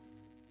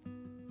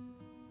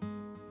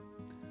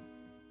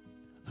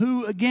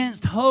 Who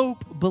against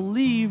hope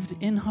believed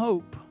in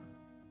hope.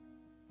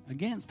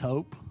 Against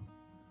hope,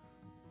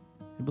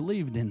 he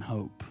believed in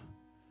hope.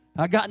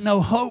 I got no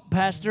hope,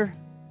 Pastor.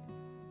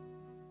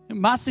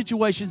 My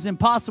situation's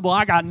impossible.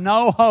 I got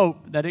no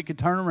hope that it could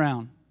turn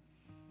around.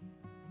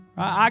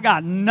 I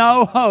got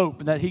no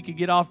hope that he could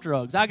get off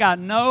drugs. I got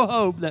no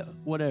hope that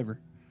whatever.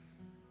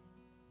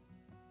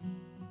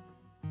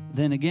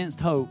 Then against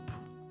hope,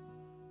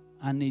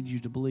 I need you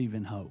to believe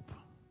in hope.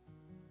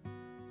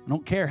 I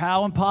don't care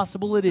how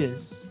impossible it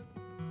is.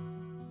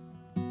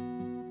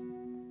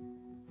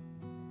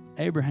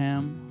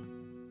 Abraham,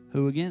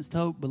 who against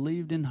hope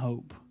believed in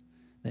hope,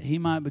 that he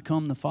might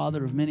become the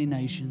father of many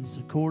nations,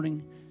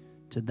 according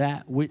to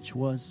that which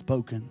was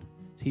spoken.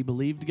 He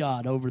believed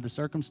God over the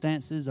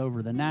circumstances,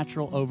 over the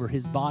natural, over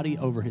his body,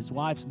 over his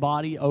wife's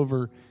body,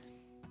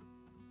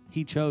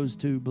 he chose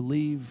to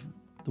believe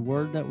the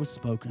word that was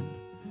spoken.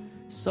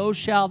 So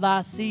shall thy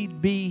seed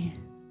be.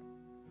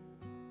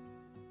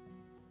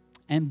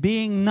 And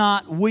being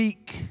not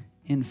weak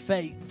in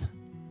faith.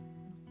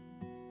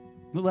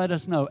 Let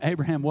us know,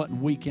 Abraham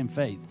wasn't weak in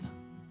faith.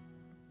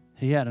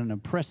 He had an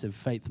impressive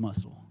faith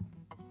muscle.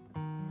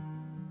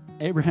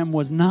 Abraham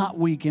was not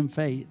weak in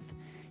faith.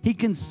 He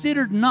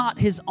considered not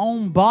his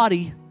own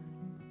body,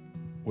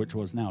 which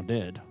was now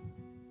dead.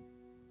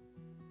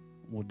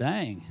 Well,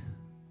 dang.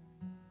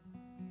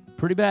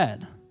 Pretty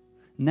bad.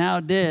 Now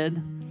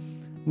dead,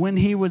 when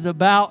he was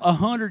about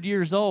 100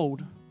 years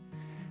old,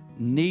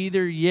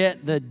 neither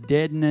yet the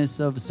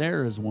deadness of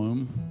Sarah's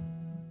womb.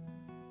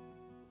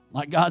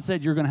 Like God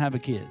said, you're going to have a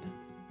kid.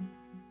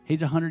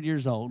 He's 100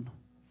 years old.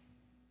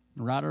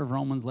 The writer of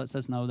Romans lets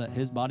us know that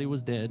his body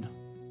was dead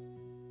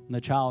in the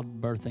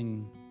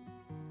childbirthing,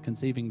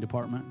 conceiving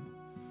department.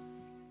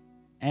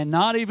 And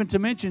not even to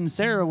mention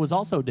Sarah was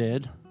also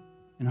dead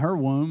in her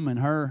womb,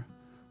 and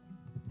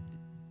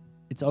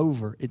it's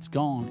over, it's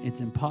gone, it's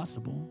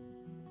impossible.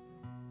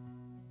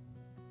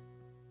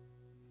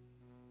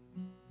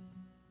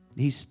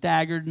 He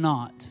staggered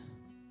not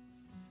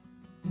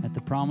at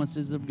the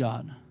promises of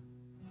God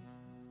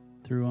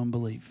through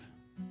unbelief,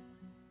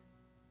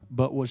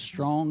 but was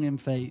strong in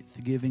faith,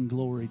 giving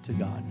glory to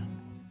God.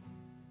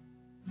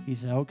 He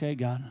said, okay,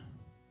 God,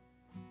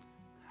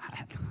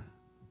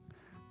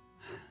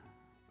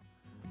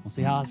 we'll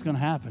see how it's going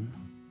to happen.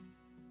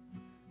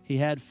 He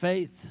had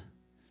faith.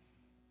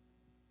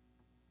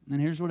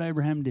 And here's what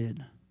Abraham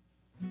did.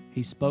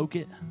 He spoke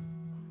it.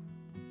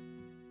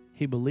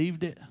 He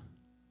believed it.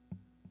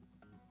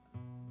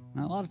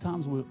 Now, a lot of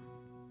times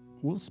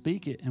we'll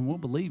speak it and we'll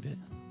believe it.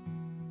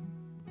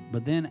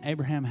 But then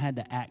Abraham had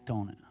to act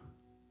on it.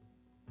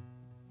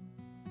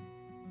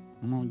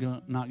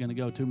 I'm not going to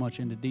go too much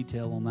into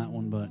detail on that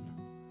one, but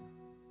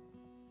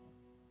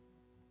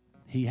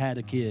he had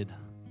a kid.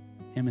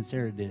 Him and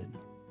Sarah did.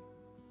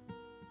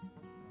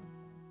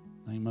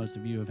 I think most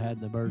of you have had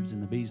the birds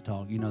and the bees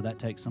talk. You know that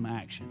takes some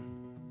action.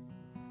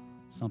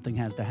 Something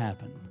has to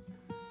happen.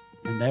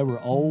 And they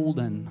were old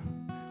and,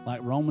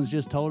 like Romans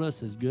just told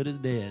us, as good as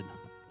dead.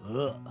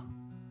 Ugh.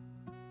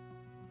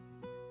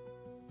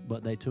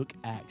 But they took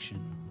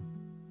action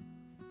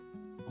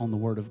on the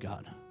Word of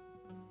God.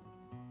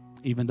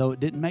 Even though it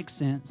didn't make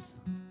sense,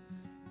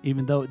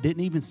 even though it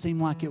didn't even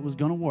seem like it was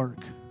going to work,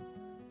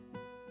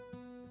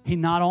 he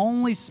not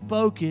only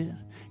spoke it,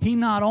 he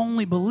not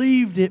only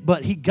believed it,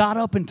 but he got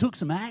up and took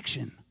some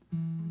action.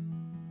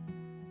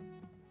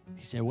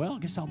 He said, well, I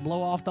guess I'll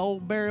blow off the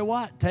old Barry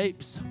White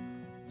tapes.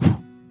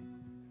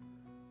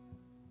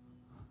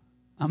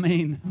 I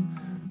mean,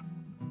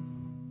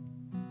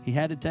 he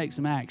had to take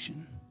some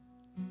action.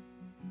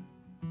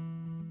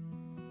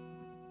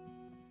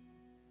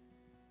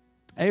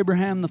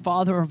 Abraham, the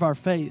father of our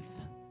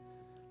faith,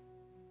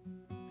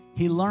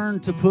 he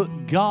learned to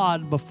put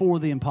God before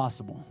the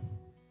impossible.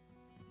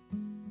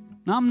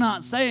 Now, I'm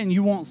not saying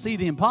you won't see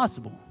the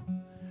impossible.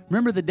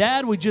 Remember the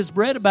dad we just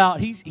read about,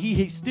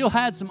 he still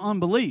had some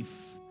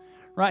unbelief,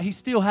 right? He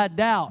still had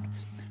doubt.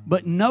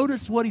 But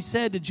notice what he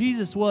said to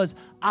Jesus was,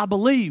 I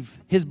believe.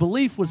 His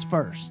belief was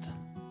first.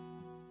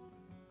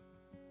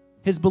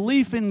 His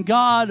belief in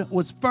God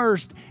was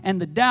first,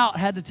 and the doubt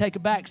had to take a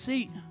back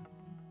seat.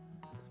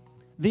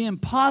 The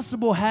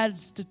impossible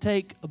has to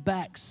take a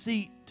back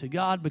seat to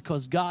God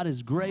because God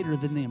is greater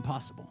than the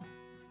impossible.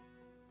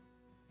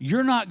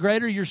 You're not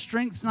greater, your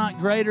strength's not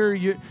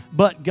greater,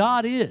 but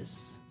God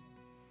is.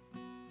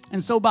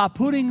 And so by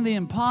putting the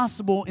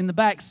impossible in the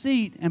back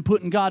seat and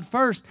putting God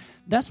first,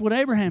 that's what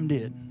Abraham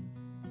did.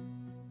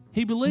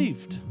 He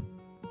believed,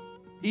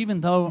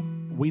 even though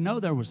we know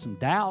there was some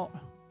doubt.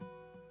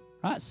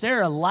 Right?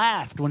 Sarah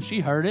laughed when she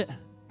heard it.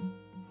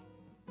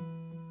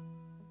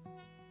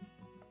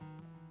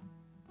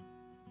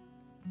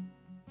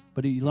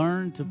 But he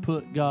learned to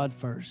put God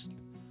first.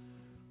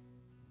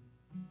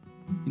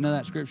 You know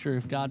that scripture,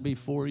 if God be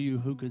for you,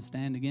 who could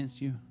stand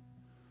against you?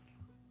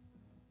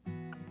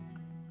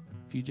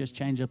 If you just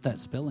change up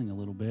that spelling a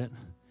little bit,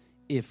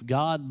 if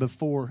God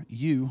before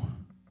you,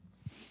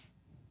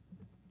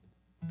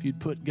 if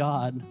you'd put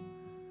God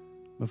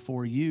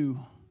before you,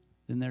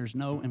 then there's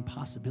no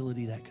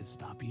impossibility that could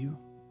stop you,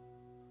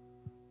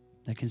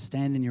 that can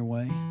stand in your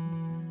way.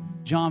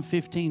 John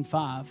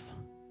 15:5.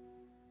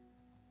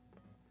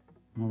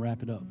 I'm going to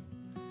wrap it up.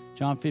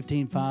 John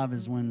 15:5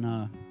 is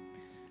when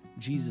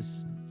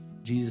Jesus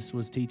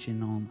was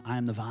teaching on, I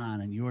am the vine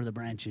and you are the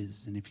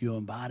branches. And if you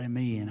abide in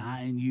me and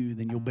I in you,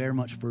 then you'll bear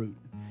much fruit.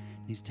 And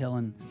he's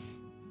telling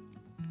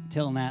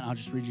that. I'll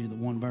just read you the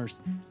one verse.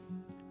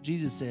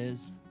 Jesus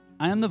says,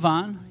 I am the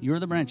vine, you are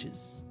the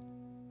branches.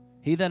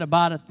 He that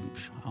abideth,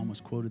 I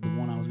almost quoted the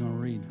one I was going to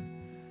read.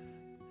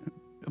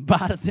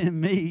 Abideth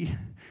in me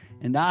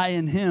and I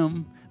in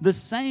him, the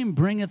same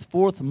bringeth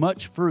forth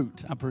much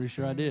fruit. I'm pretty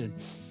sure I did.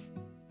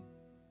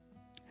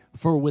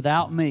 For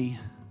without me,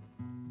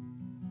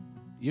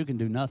 you can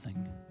do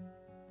nothing.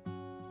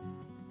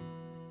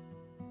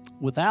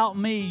 Without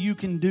me, you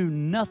can do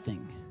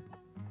nothing.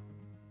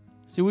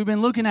 See, we've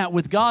been looking at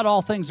with God,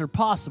 all things are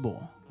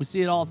possible. We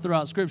see it all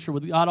throughout Scripture.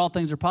 With God, all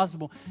things are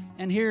possible.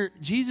 And here,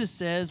 Jesus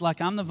says,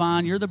 like I'm the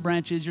vine, you're the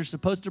branches. You're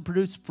supposed to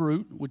produce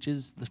fruit, which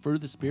is the fruit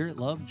of the Spirit,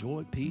 love,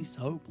 joy, peace,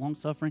 hope,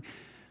 long-suffering,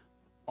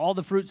 all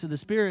the fruits of the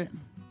Spirit.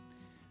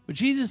 But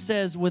Jesus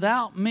says,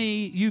 without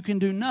me, you can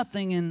do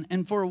nothing.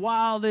 And for a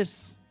while,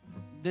 this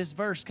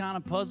verse kind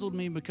of puzzled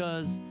me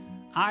because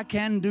I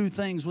can do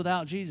things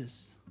without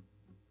Jesus.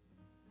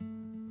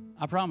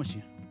 I promise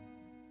you.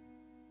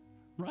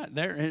 Right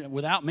there,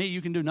 without me,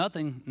 you can do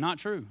nothing. Not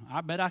true.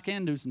 I bet I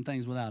can do some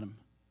things without him.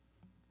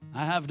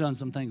 I have done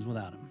some things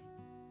without him.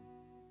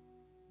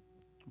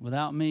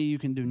 Without me, you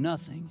can do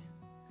nothing.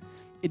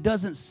 It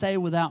doesn't say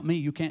without me,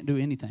 you can't do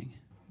anything.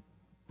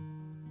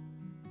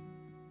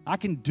 I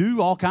can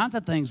do all kinds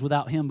of things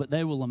without him, but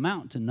they will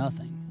amount to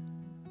nothing.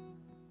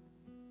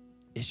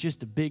 It's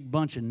just a big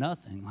bunch of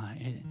nothing.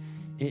 Like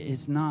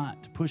it's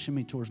not pushing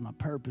me towards my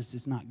purpose.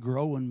 It's not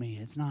growing me.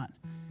 It's not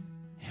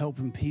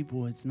helping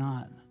people. It's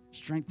not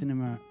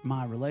strengthening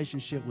my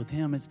relationship with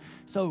him.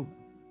 So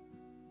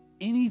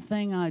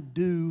anything I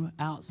do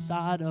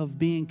outside of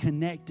being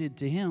connected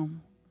to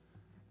him,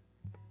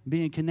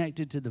 being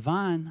connected to the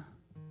vine,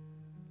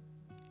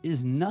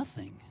 is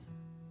nothing.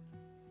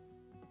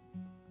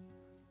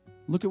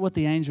 Look at what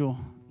the angel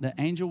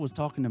was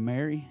talking to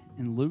Mary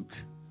in Luke.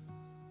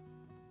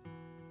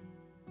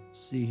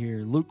 See here,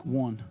 Luke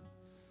 1.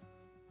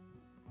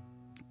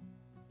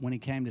 When he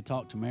came to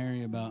talk to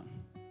Mary about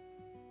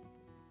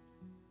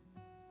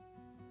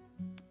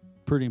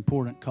pretty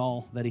important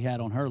call that he had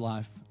on her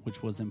life,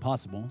 which was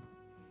impossible,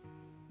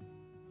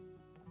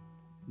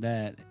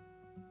 that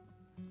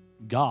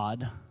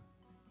God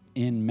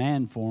in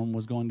man form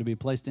was going to be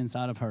placed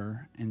inside of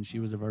her, and she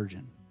was a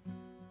virgin.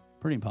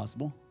 Pretty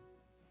impossible.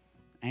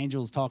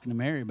 Angel's talking to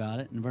Mary about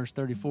it. In verse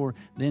 34,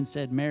 then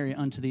said Mary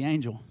unto the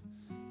angel,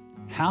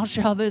 how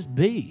shall this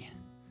be,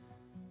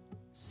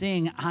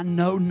 seeing I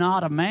know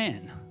not a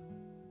man?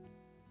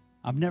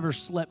 I've never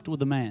slept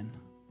with a man.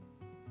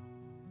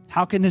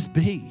 How can this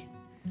be?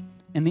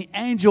 And the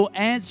angel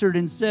answered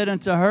and said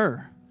unto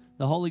her,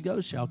 the Holy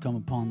Ghost shall come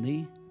upon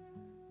thee,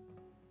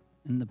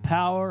 and the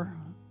power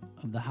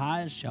of the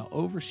highest shall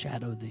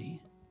overshadow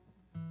thee.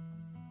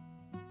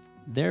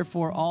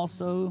 Therefore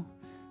also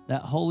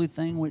that holy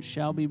thing which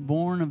shall be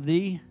born of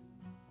thee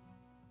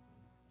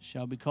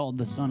shall be called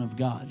the Son of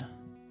God.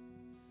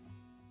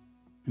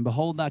 And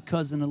behold, thy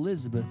cousin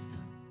Elizabeth,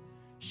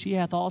 she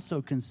hath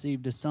also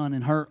conceived a son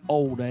in her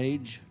old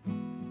age.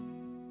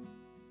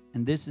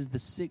 And this is the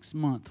 6th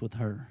month with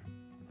her,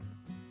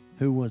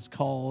 who was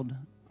called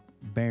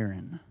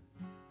barren.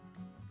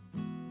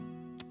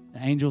 The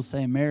angels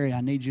say, Mary,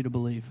 I need you to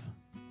believe.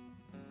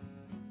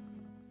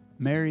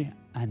 Mary,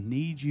 I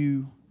need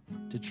you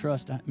to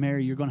trust.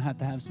 Mary, you're going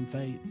to have some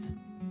faith.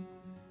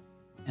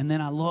 And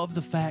then I love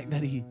the fact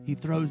that he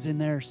throws in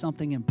there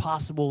something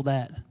impossible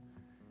that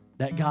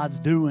God's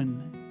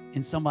doing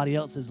in somebody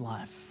else's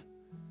life.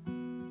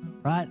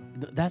 Right?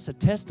 That's a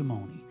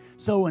testimony.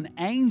 So an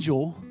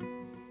angel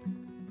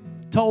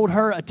told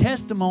her a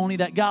testimony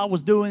that God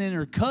was doing in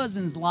her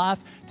cousin's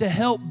life to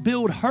help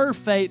build her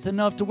faith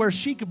enough to where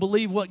she could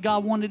believe what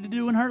God wanted to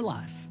do in her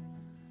life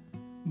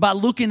by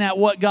looking at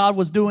what God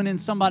was doing in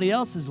somebody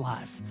else's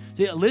life.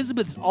 See,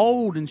 Elizabeth's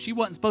old, and she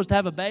wasn't supposed to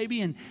have a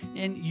baby, and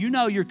you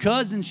know your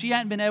cousin, she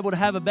hadn't been able to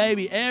have a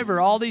baby ever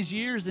all these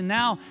years, and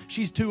now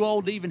she's too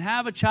old to even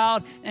have a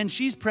child, and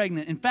she's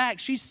pregnant. In fact,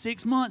 she's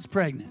 6 months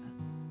pregnant.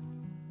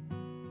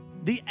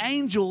 The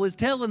angel is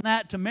telling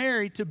that to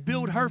Mary to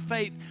build her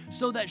faith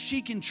so that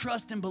she can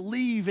trust and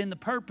believe in the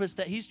purpose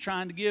that he's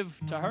trying to give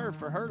to her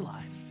for her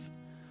life.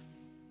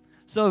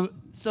 So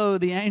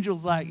the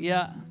angel's like,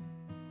 yeah,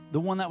 the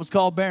one that was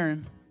called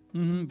barren.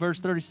 Verse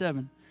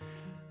 37.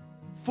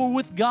 For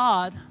with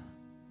God,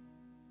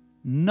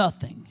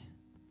 nothing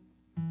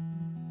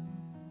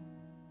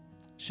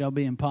shall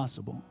be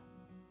impossible.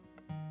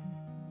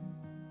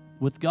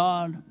 With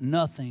God,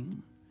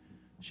 nothing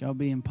shall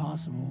be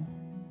impossible.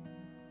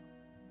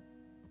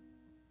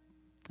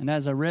 And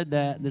as I read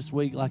that this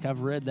week, like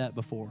I've read that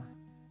before,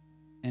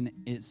 and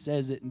it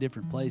says it in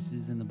different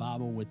places in the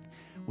Bible,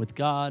 with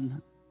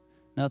God,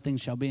 nothing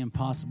shall be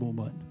impossible.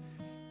 But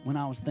when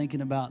I was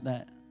thinking about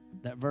that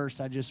verse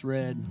I just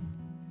read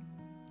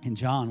in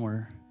John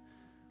where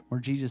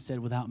Jesus said,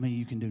 without me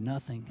you can do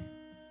nothing.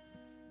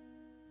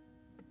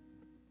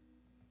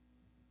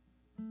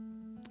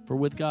 For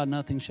with God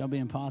nothing shall be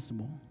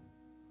impossible.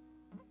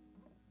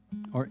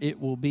 Or it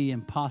will be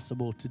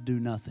impossible to do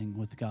nothing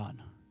with God.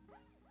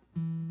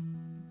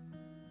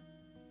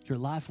 Your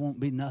life won't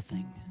be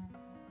nothing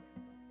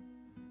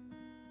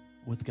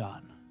with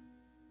God.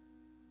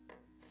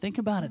 Think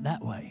about it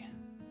that way.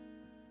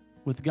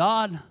 With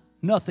God,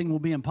 nothing will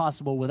be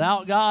impossible.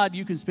 Without God,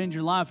 you can spend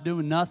your life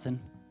doing nothing.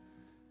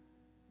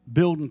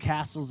 Building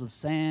castles of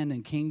sand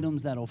and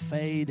kingdoms that'll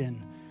fade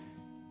and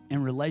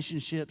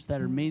relationships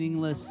that are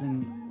meaningless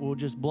and will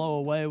just blow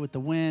away with the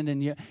wind.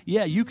 And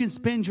you can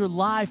spend your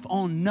life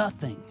on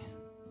nothing.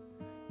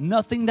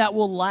 Nothing that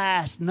will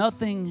last.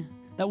 Nothing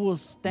that will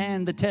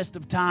stand the test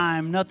of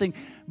time. Nothing.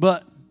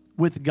 But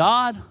with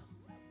God,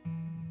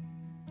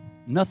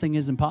 nothing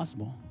is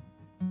impossible.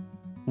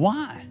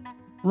 Why?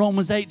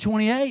 Romans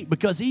 8:28,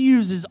 because he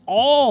uses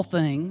all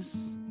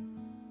things.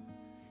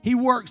 He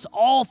works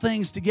all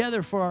things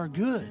together for our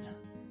good.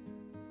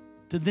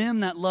 To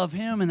them that love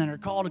him and that are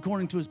called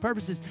according to his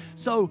purposes.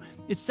 So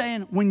it's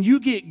saying when you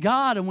get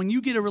God and when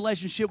you get a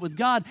relationship with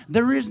God,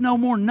 there is no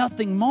more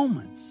nothing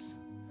moments.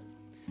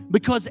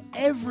 Because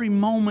every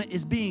moment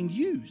is being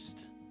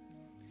used.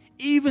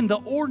 Even the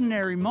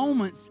ordinary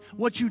moments,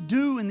 what you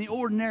do in the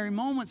ordinary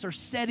moments are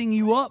setting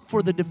you up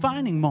for the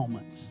defining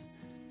moments.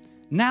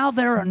 Now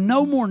there are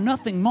no more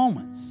nothing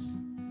moments.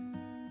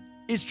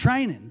 It's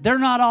training. They're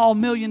not all $1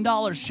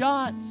 million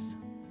shots,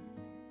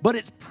 but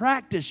it's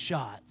practice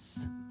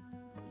shots.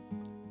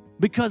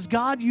 Because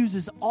God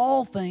uses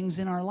all things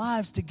in our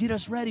lives to get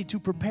us ready, to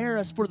prepare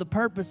us for the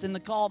purpose and the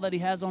call that he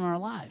has on our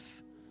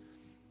life.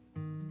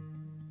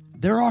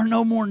 There are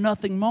no more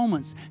nothing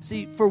moments.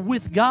 See, for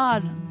with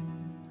God,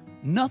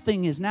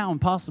 nothing is now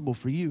impossible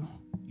for you.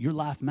 Your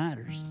life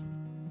matters.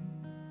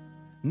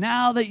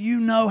 Now that you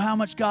know how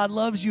much God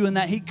loves you and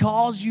that he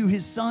calls you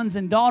his sons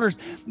and daughters,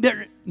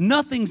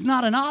 nothing's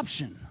not an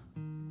option.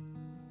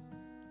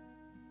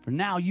 For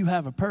now you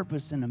have a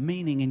purpose and a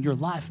meaning and your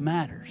life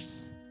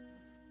matters.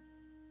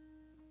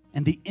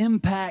 And the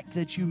impact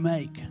that you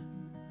make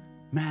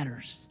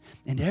matters.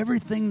 And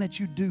everything that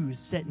you do is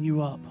setting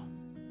you up.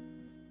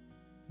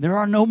 There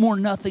are no more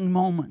nothing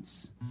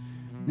moments.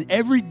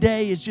 Every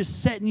day is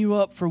just setting you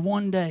up for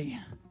one day.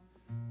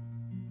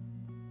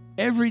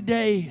 Every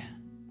day,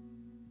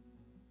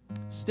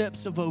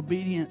 steps of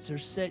obedience are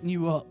setting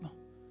you up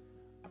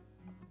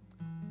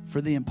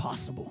for the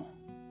impossible.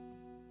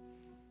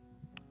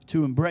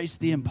 To embrace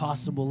the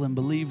impossible and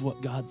believe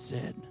what God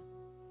said.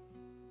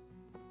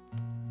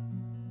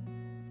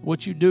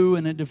 What you do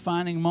in a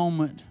defining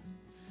moment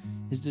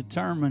is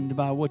determined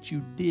by what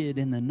you did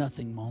in the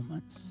nothing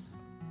moments.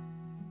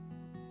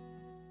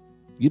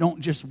 You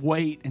don't just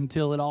wait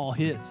until it all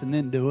hits and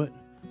then do it.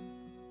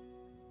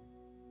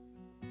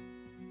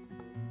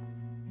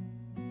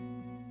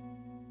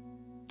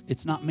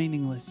 It's not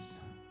meaningless.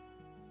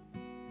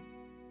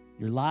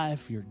 Your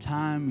life, your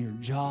time, your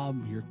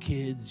job, your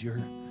kids,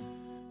 your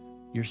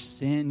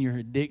sin, your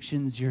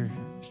addictions,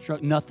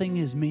 nothing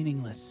is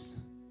meaningless.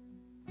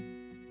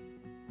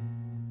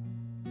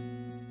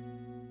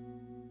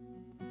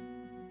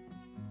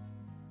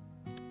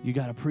 You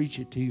got to preach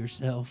it to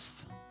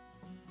yourself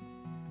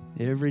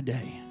every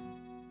day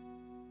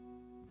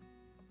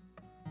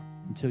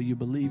until you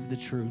believe the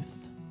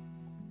truth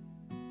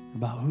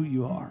about who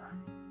you are.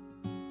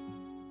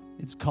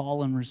 It's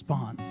call and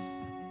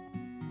response.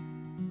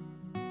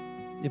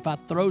 If I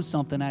throw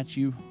something at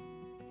you,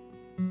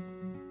 I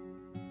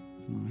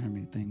don't have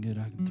anything good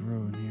I can throw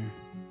in here.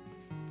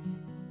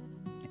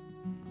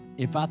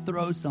 If I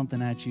throw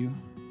something at you,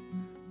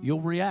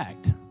 you'll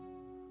react.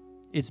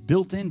 It's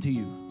built into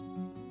you.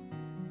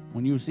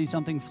 When you see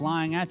something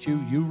flying at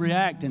you, you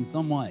react in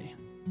some way.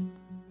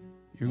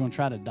 You're going to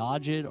try to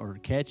dodge it or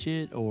catch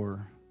it,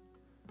 or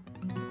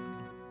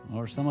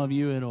some of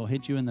you, it'll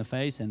hit you in the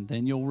face and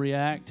then you'll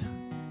react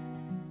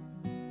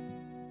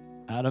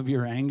out of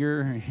your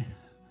anger.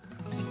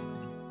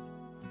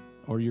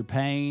 or your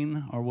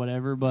pain or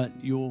whatever, but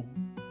you'll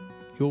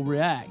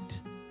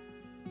react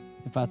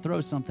if I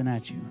throw something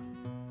at you.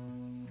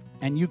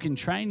 And you can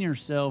train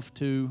yourself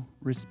to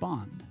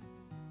respond.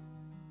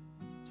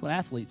 That's what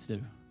athletes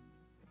do.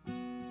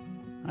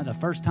 The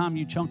first time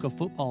you chunk a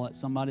football at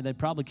somebody, they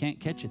probably can't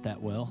catch it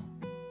that well.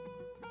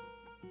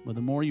 But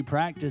the more you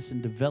practice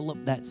and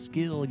develop that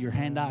skill, your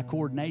hand-eye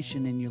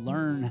coordination, and you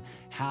learn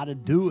how to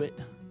do it,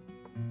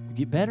 you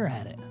get better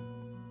at it.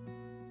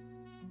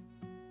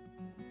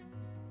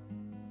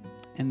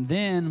 And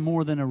then,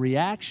 more than a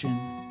reaction,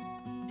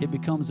 it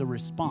becomes a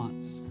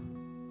response.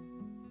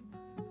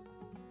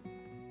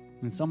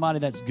 And somebody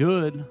that's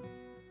good,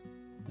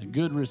 a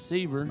good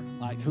receiver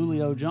like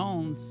Julio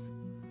Jones,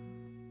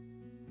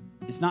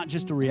 it's not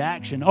just a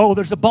reaction. Oh,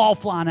 there's a ball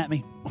flying at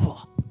me.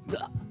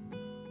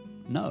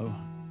 No.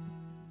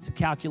 It's a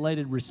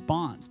calculated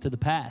response to the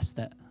pass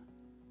that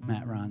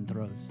Matt Ryan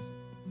throws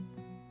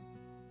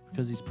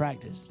because he's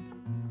practiced.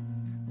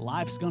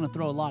 Life's going to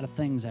throw a lot of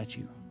things at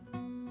you.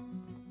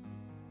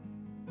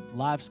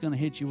 Life's going to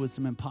hit you with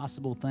some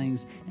impossible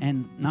things,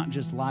 and not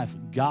just life,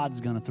 God's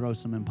going to throw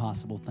some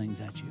impossible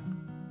things at you.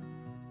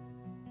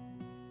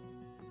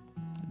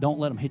 Don't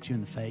let them hit you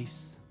in the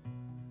face,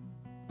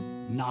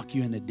 knock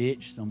you in the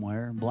ditch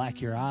somewhere,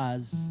 black your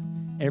eyes.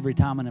 Every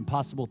time an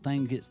impossible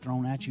thing gets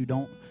thrown at you,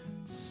 don't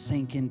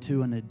sink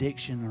into an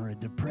addiction or a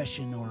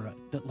depression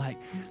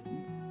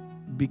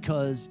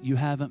because you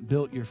haven't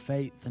built your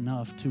faith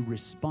enough to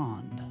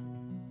respond.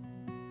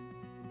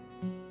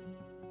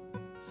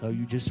 So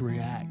you just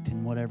react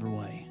in whatever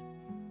way.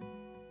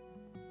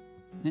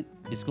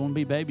 It's going to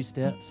be baby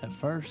steps at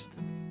first.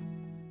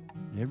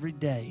 Every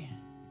day,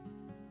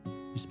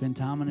 you spend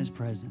time in His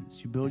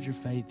presence. You build your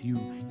faith. You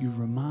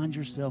remind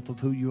yourself of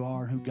who you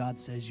are and who God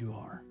says you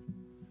are.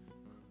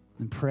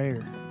 In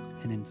prayer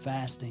and in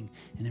fasting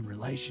and in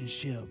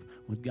relationship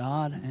with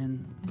God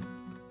and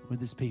with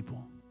His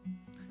people.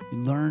 You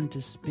learn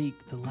to speak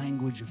the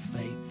language of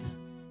faith.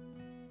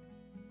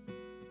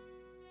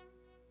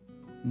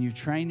 And you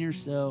train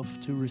yourself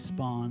to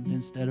respond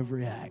instead of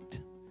react.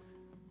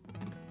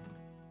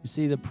 You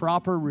see, the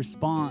proper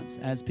response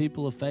as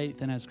people of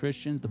faith and as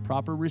Christians, the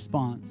proper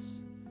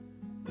response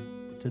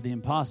to the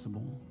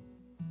impossible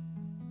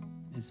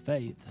is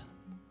faith.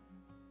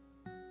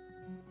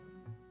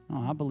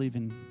 Oh, I believe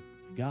in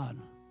God.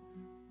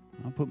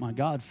 I'll put my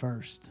God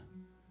first.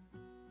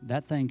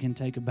 That thing can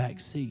take a back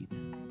seat.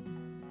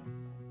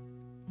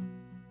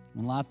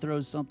 When life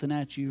throws something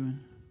at you,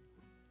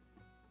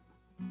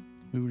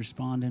 we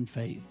respond in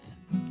faith.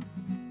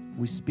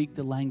 We speak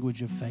the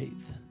language of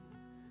faith.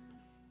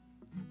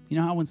 You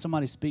know how when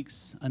somebody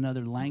speaks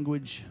another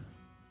language,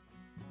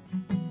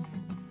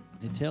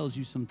 it tells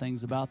you some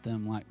things about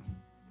them, like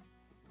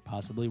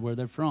possibly where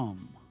they're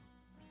from.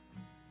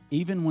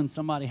 Even when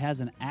somebody has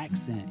an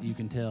accent, you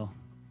can tell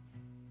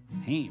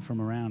he ain't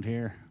from around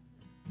here.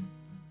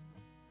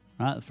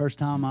 Right? The first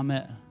time I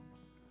met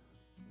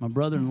my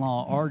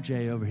brother-in-law,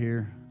 RJ, over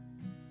here,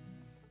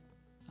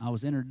 I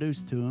was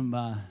introduced to him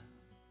by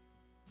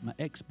my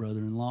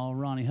ex-brother-in-law,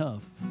 Ronnie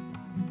Huff,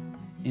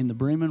 in the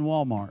Bremen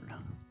Walmart.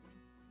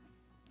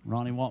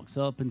 Ronnie walks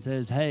up and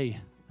says, "Hey."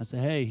 I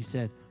said, "Hey." He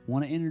said,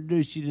 "Want to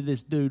introduce you to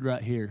this dude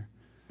right here."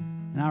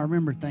 And I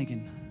remember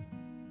thinking,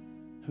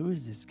 who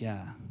is this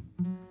guy?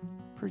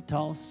 Pretty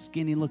tall,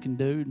 skinny-looking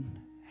dude.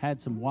 Had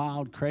some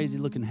wild,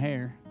 crazy-looking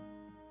hair.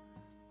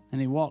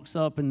 And he walks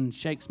up and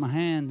shakes my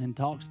hand and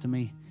talks to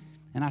me.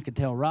 And I could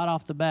tell right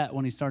off the bat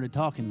when he started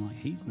talking, like,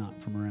 he's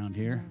not from around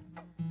here.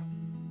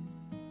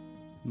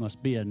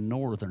 Must be a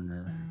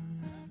northerner.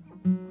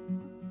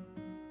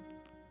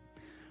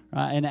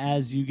 Right? And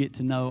as you get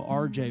to know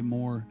RJ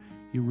more,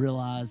 you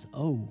realize,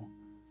 oh,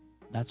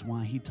 that's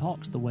why he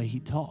talks the way he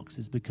talks,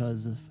 is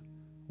because of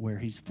where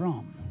he's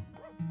from.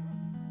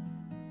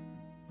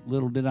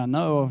 Little did I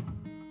know,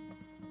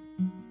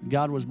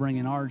 God was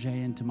bringing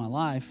RJ into my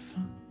life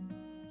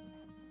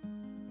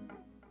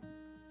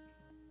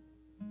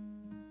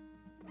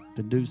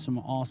to do some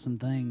awesome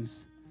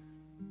things.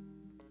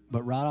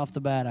 But right off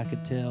the bat, I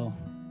could tell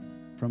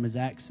from his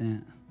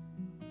accent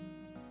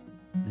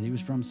that he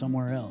was from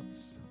somewhere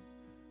else.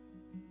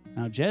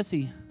 Now,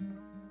 Jessie,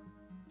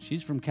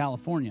 she's from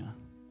California.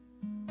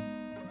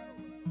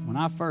 When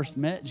I first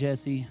met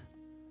Jessie,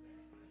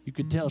 you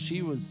could tell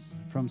she was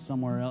from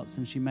somewhere else,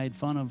 and she made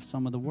fun of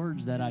some of the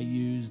words that I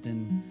used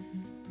and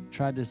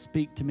tried to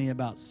speak to me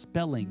about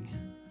spelling.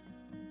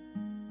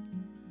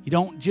 You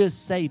don't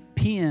just say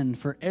pen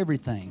for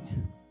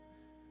everything.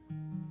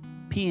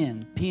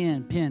 Pen,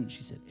 pen, pen.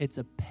 She said, it's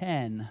a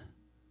pen.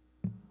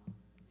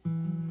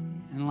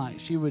 And like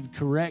she would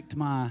correct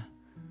my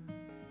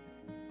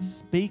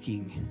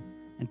speaking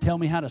and tell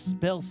me how to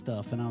spell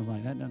stuff. And I was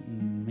like, that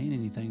doesn't mean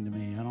anything to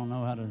me. I don't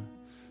know how to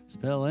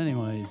spell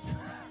anyways.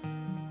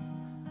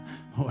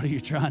 What are you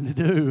trying to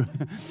do?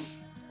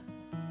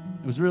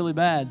 It was really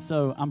bad.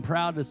 So I'm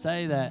proud to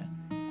say that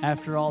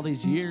after all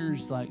these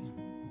years, like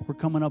we're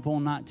coming up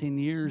on 19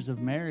 years of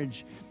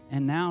marriage,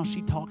 and now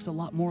she talks a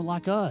lot more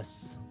like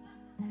us.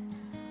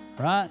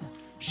 Right?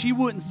 She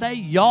wouldn't say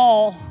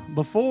y'all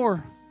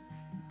before.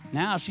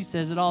 Now she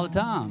says it all the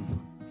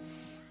time.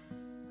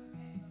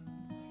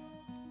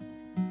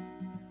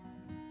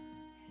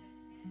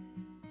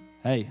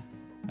 Hey,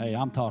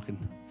 I'm talking.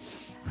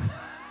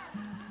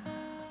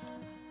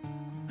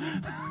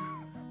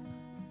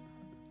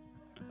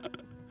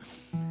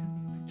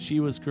 She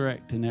was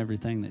correct in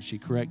everything that she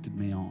corrected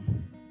me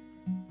on.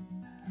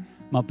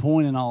 My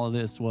point in all of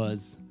this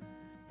was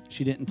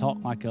she didn't talk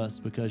like us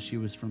because she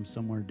was from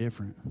somewhere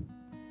different.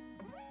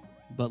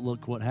 But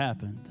look what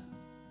happened.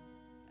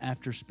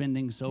 After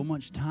spending so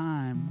much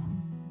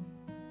time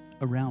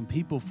around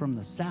people from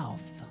the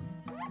South,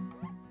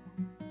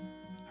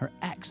 her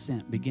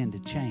accent began to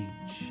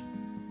change.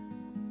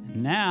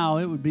 And now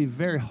it would be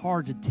very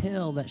hard to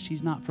tell that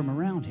she's not from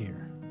around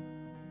here.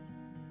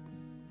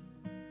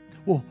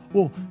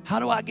 Well, how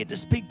do I get to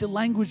speak the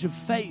language of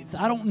faith?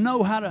 I don't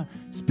know how to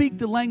speak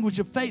the language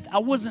of faith. I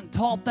wasn't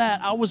taught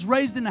that. I was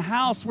raised in a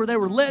house where they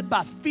were led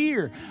by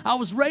fear. I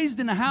was raised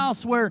in a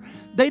house where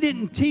they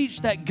didn't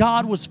teach that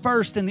God was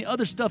first and the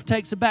other stuff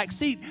takes a back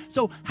seat.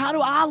 So how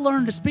do I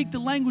learn to speak the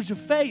language of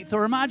faith?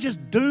 Or am I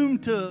just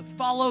doomed to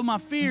follow my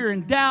fear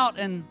and doubt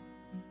and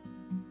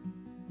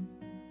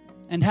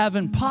have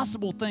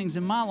impossible things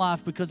in my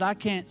life because I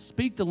can't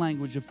speak the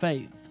language of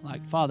faith,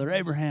 like Father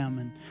Abraham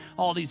and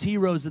all these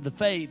heroes of the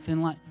faith,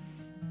 and like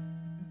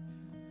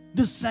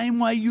the same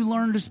way you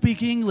learn to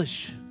speak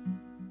English. You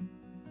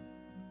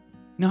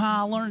know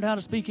how I learned how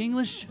to speak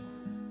English?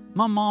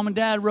 My mom and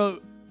dad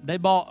they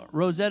bought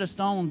Rosetta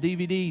Stone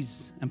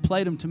DVDs and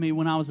played them to me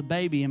when I was a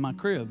baby in my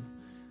crib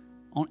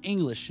on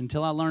English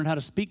until I learned how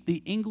to speak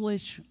the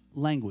English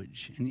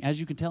language. And as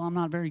you can tell, I'm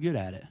not very good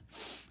at it.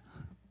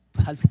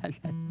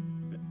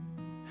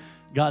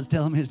 God's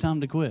telling me it's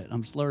time to quit.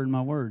 I'm slurring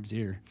my words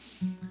here.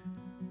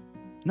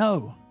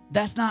 No,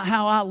 that's not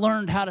how I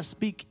learned how to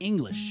speak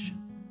English.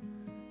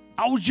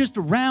 I was just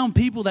around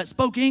people that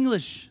spoke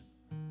English.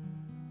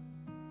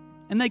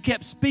 And they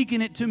kept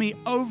speaking it to me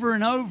over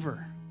and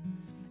over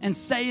and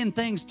saying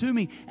things to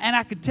me. And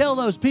I could tell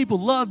those people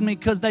loved me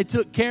because they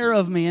took care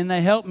of me and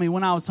they helped me.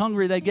 When I was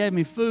hungry, they gave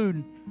me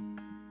food.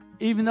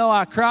 Even though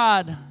I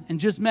cried and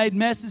just made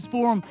messes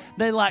for them,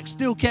 they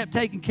still kept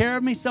taking care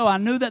of me. So I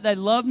knew that they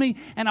loved me,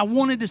 and I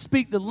wanted to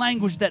speak the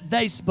language that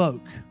they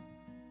spoke.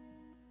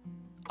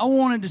 I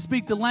wanted to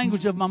speak the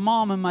language of my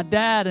mom and my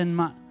dad and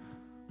I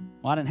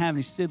didn't have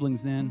any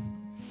siblings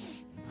then.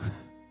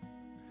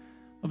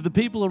 Of the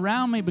people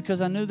around me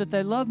because I knew that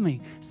they loved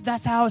me. So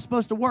that's how it's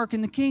supposed to work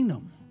in the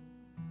kingdom.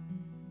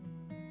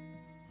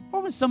 Or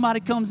when somebody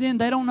comes in,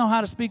 they don't know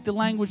how to speak the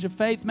language of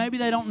faith. Maybe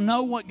they don't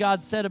know what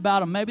God said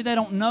about them. Maybe they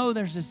don't know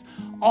there's this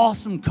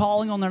awesome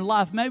calling on their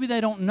life. Maybe they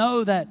don't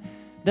know that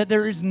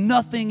there is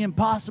nothing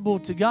impossible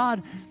to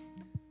God.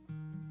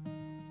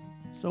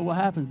 So what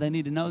happens? They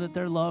need to know that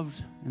they're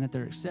loved and that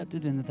they're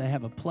accepted and that they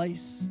have a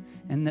place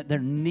and that their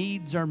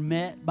needs are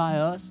met by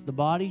us, the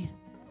body.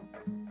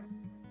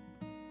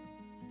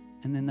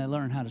 And then they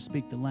learn how to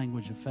speak the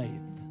language of faith.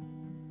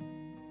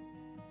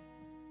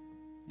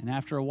 And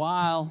after a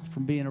while,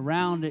 from being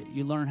around it,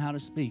 you learn how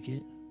to speak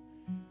it.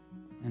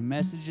 And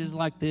messages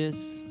like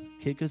this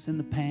kick us in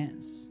the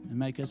pants and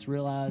make us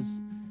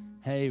realize,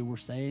 hey, we're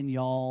saying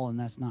y'all, and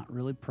that's not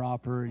really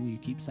proper. And you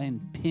keep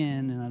saying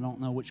pen, and I don't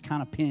know which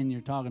kind of pen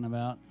you're talking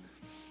about.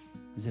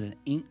 Is it an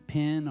ink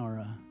pen or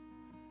a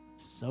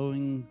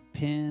sewing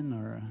pen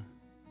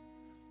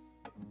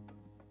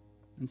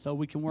And so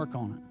we can work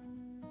on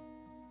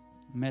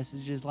it.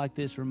 Messages like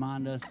this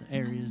remind us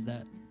areas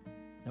that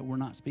we're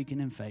not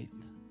speaking in faith,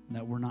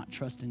 that we're not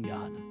trusting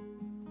God.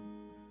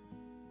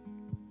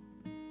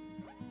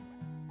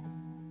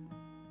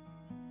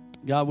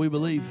 God, we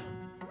believe.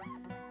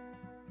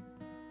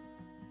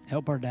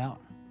 Help our doubt.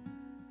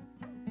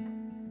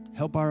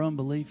 Help our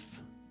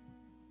unbelief.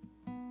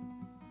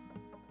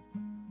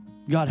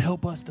 God,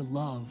 help us to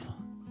love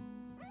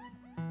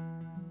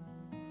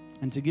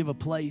and to give a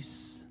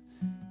place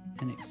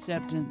and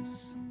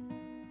acceptance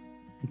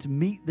and to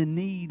meet the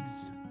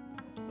needs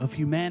of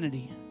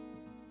humanity.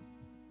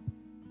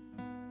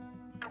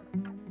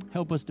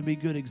 Help us to be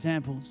good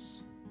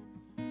examples.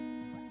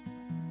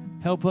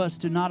 Help us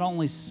to not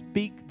only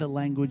speak the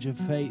language of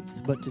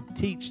faith, but to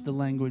teach the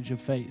language of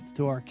faith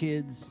to our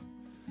kids,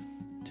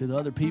 to the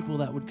other people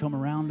that would come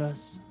around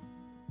us,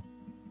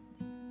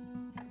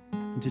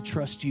 and to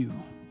trust you.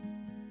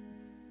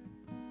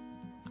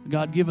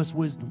 God, give us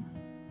wisdom.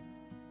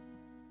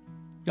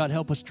 God,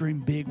 help us dream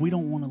big. We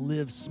don't want to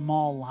live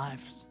small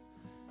lives.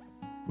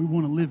 We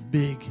want to live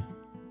big.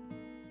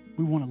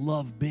 We want to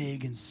love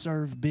big and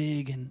serve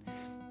big and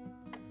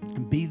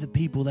be the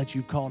people that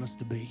you've called us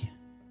to be.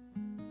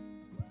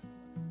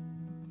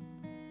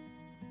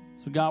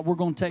 So God, we're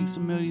going to take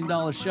some $1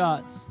 million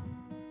shots.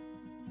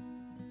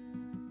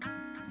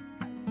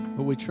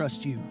 But we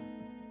trust you.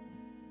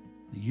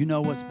 You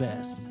know what's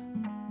best.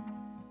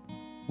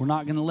 We're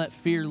not going to let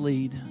fear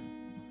lead.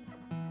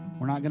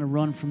 We're not going to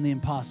run from the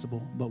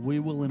impossible, but we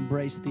will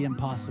embrace the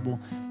impossible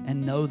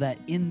and know that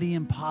in the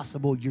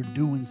impossible, you're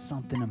doing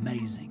something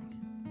amazing.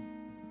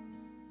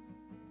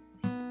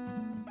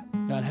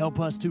 God, help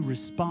us to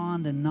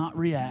respond and not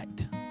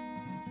react.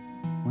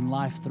 when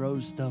life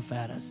throws stuff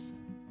at us.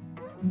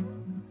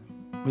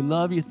 We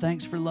love you.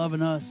 Thanks for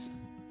loving us.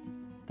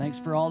 Thanks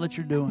for all that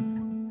you're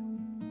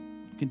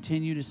doing.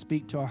 Continue to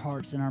speak to our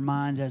hearts and our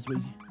minds as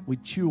we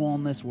chew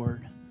on this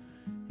word.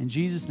 In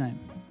Jesus' name,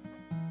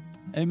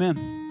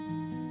 amen.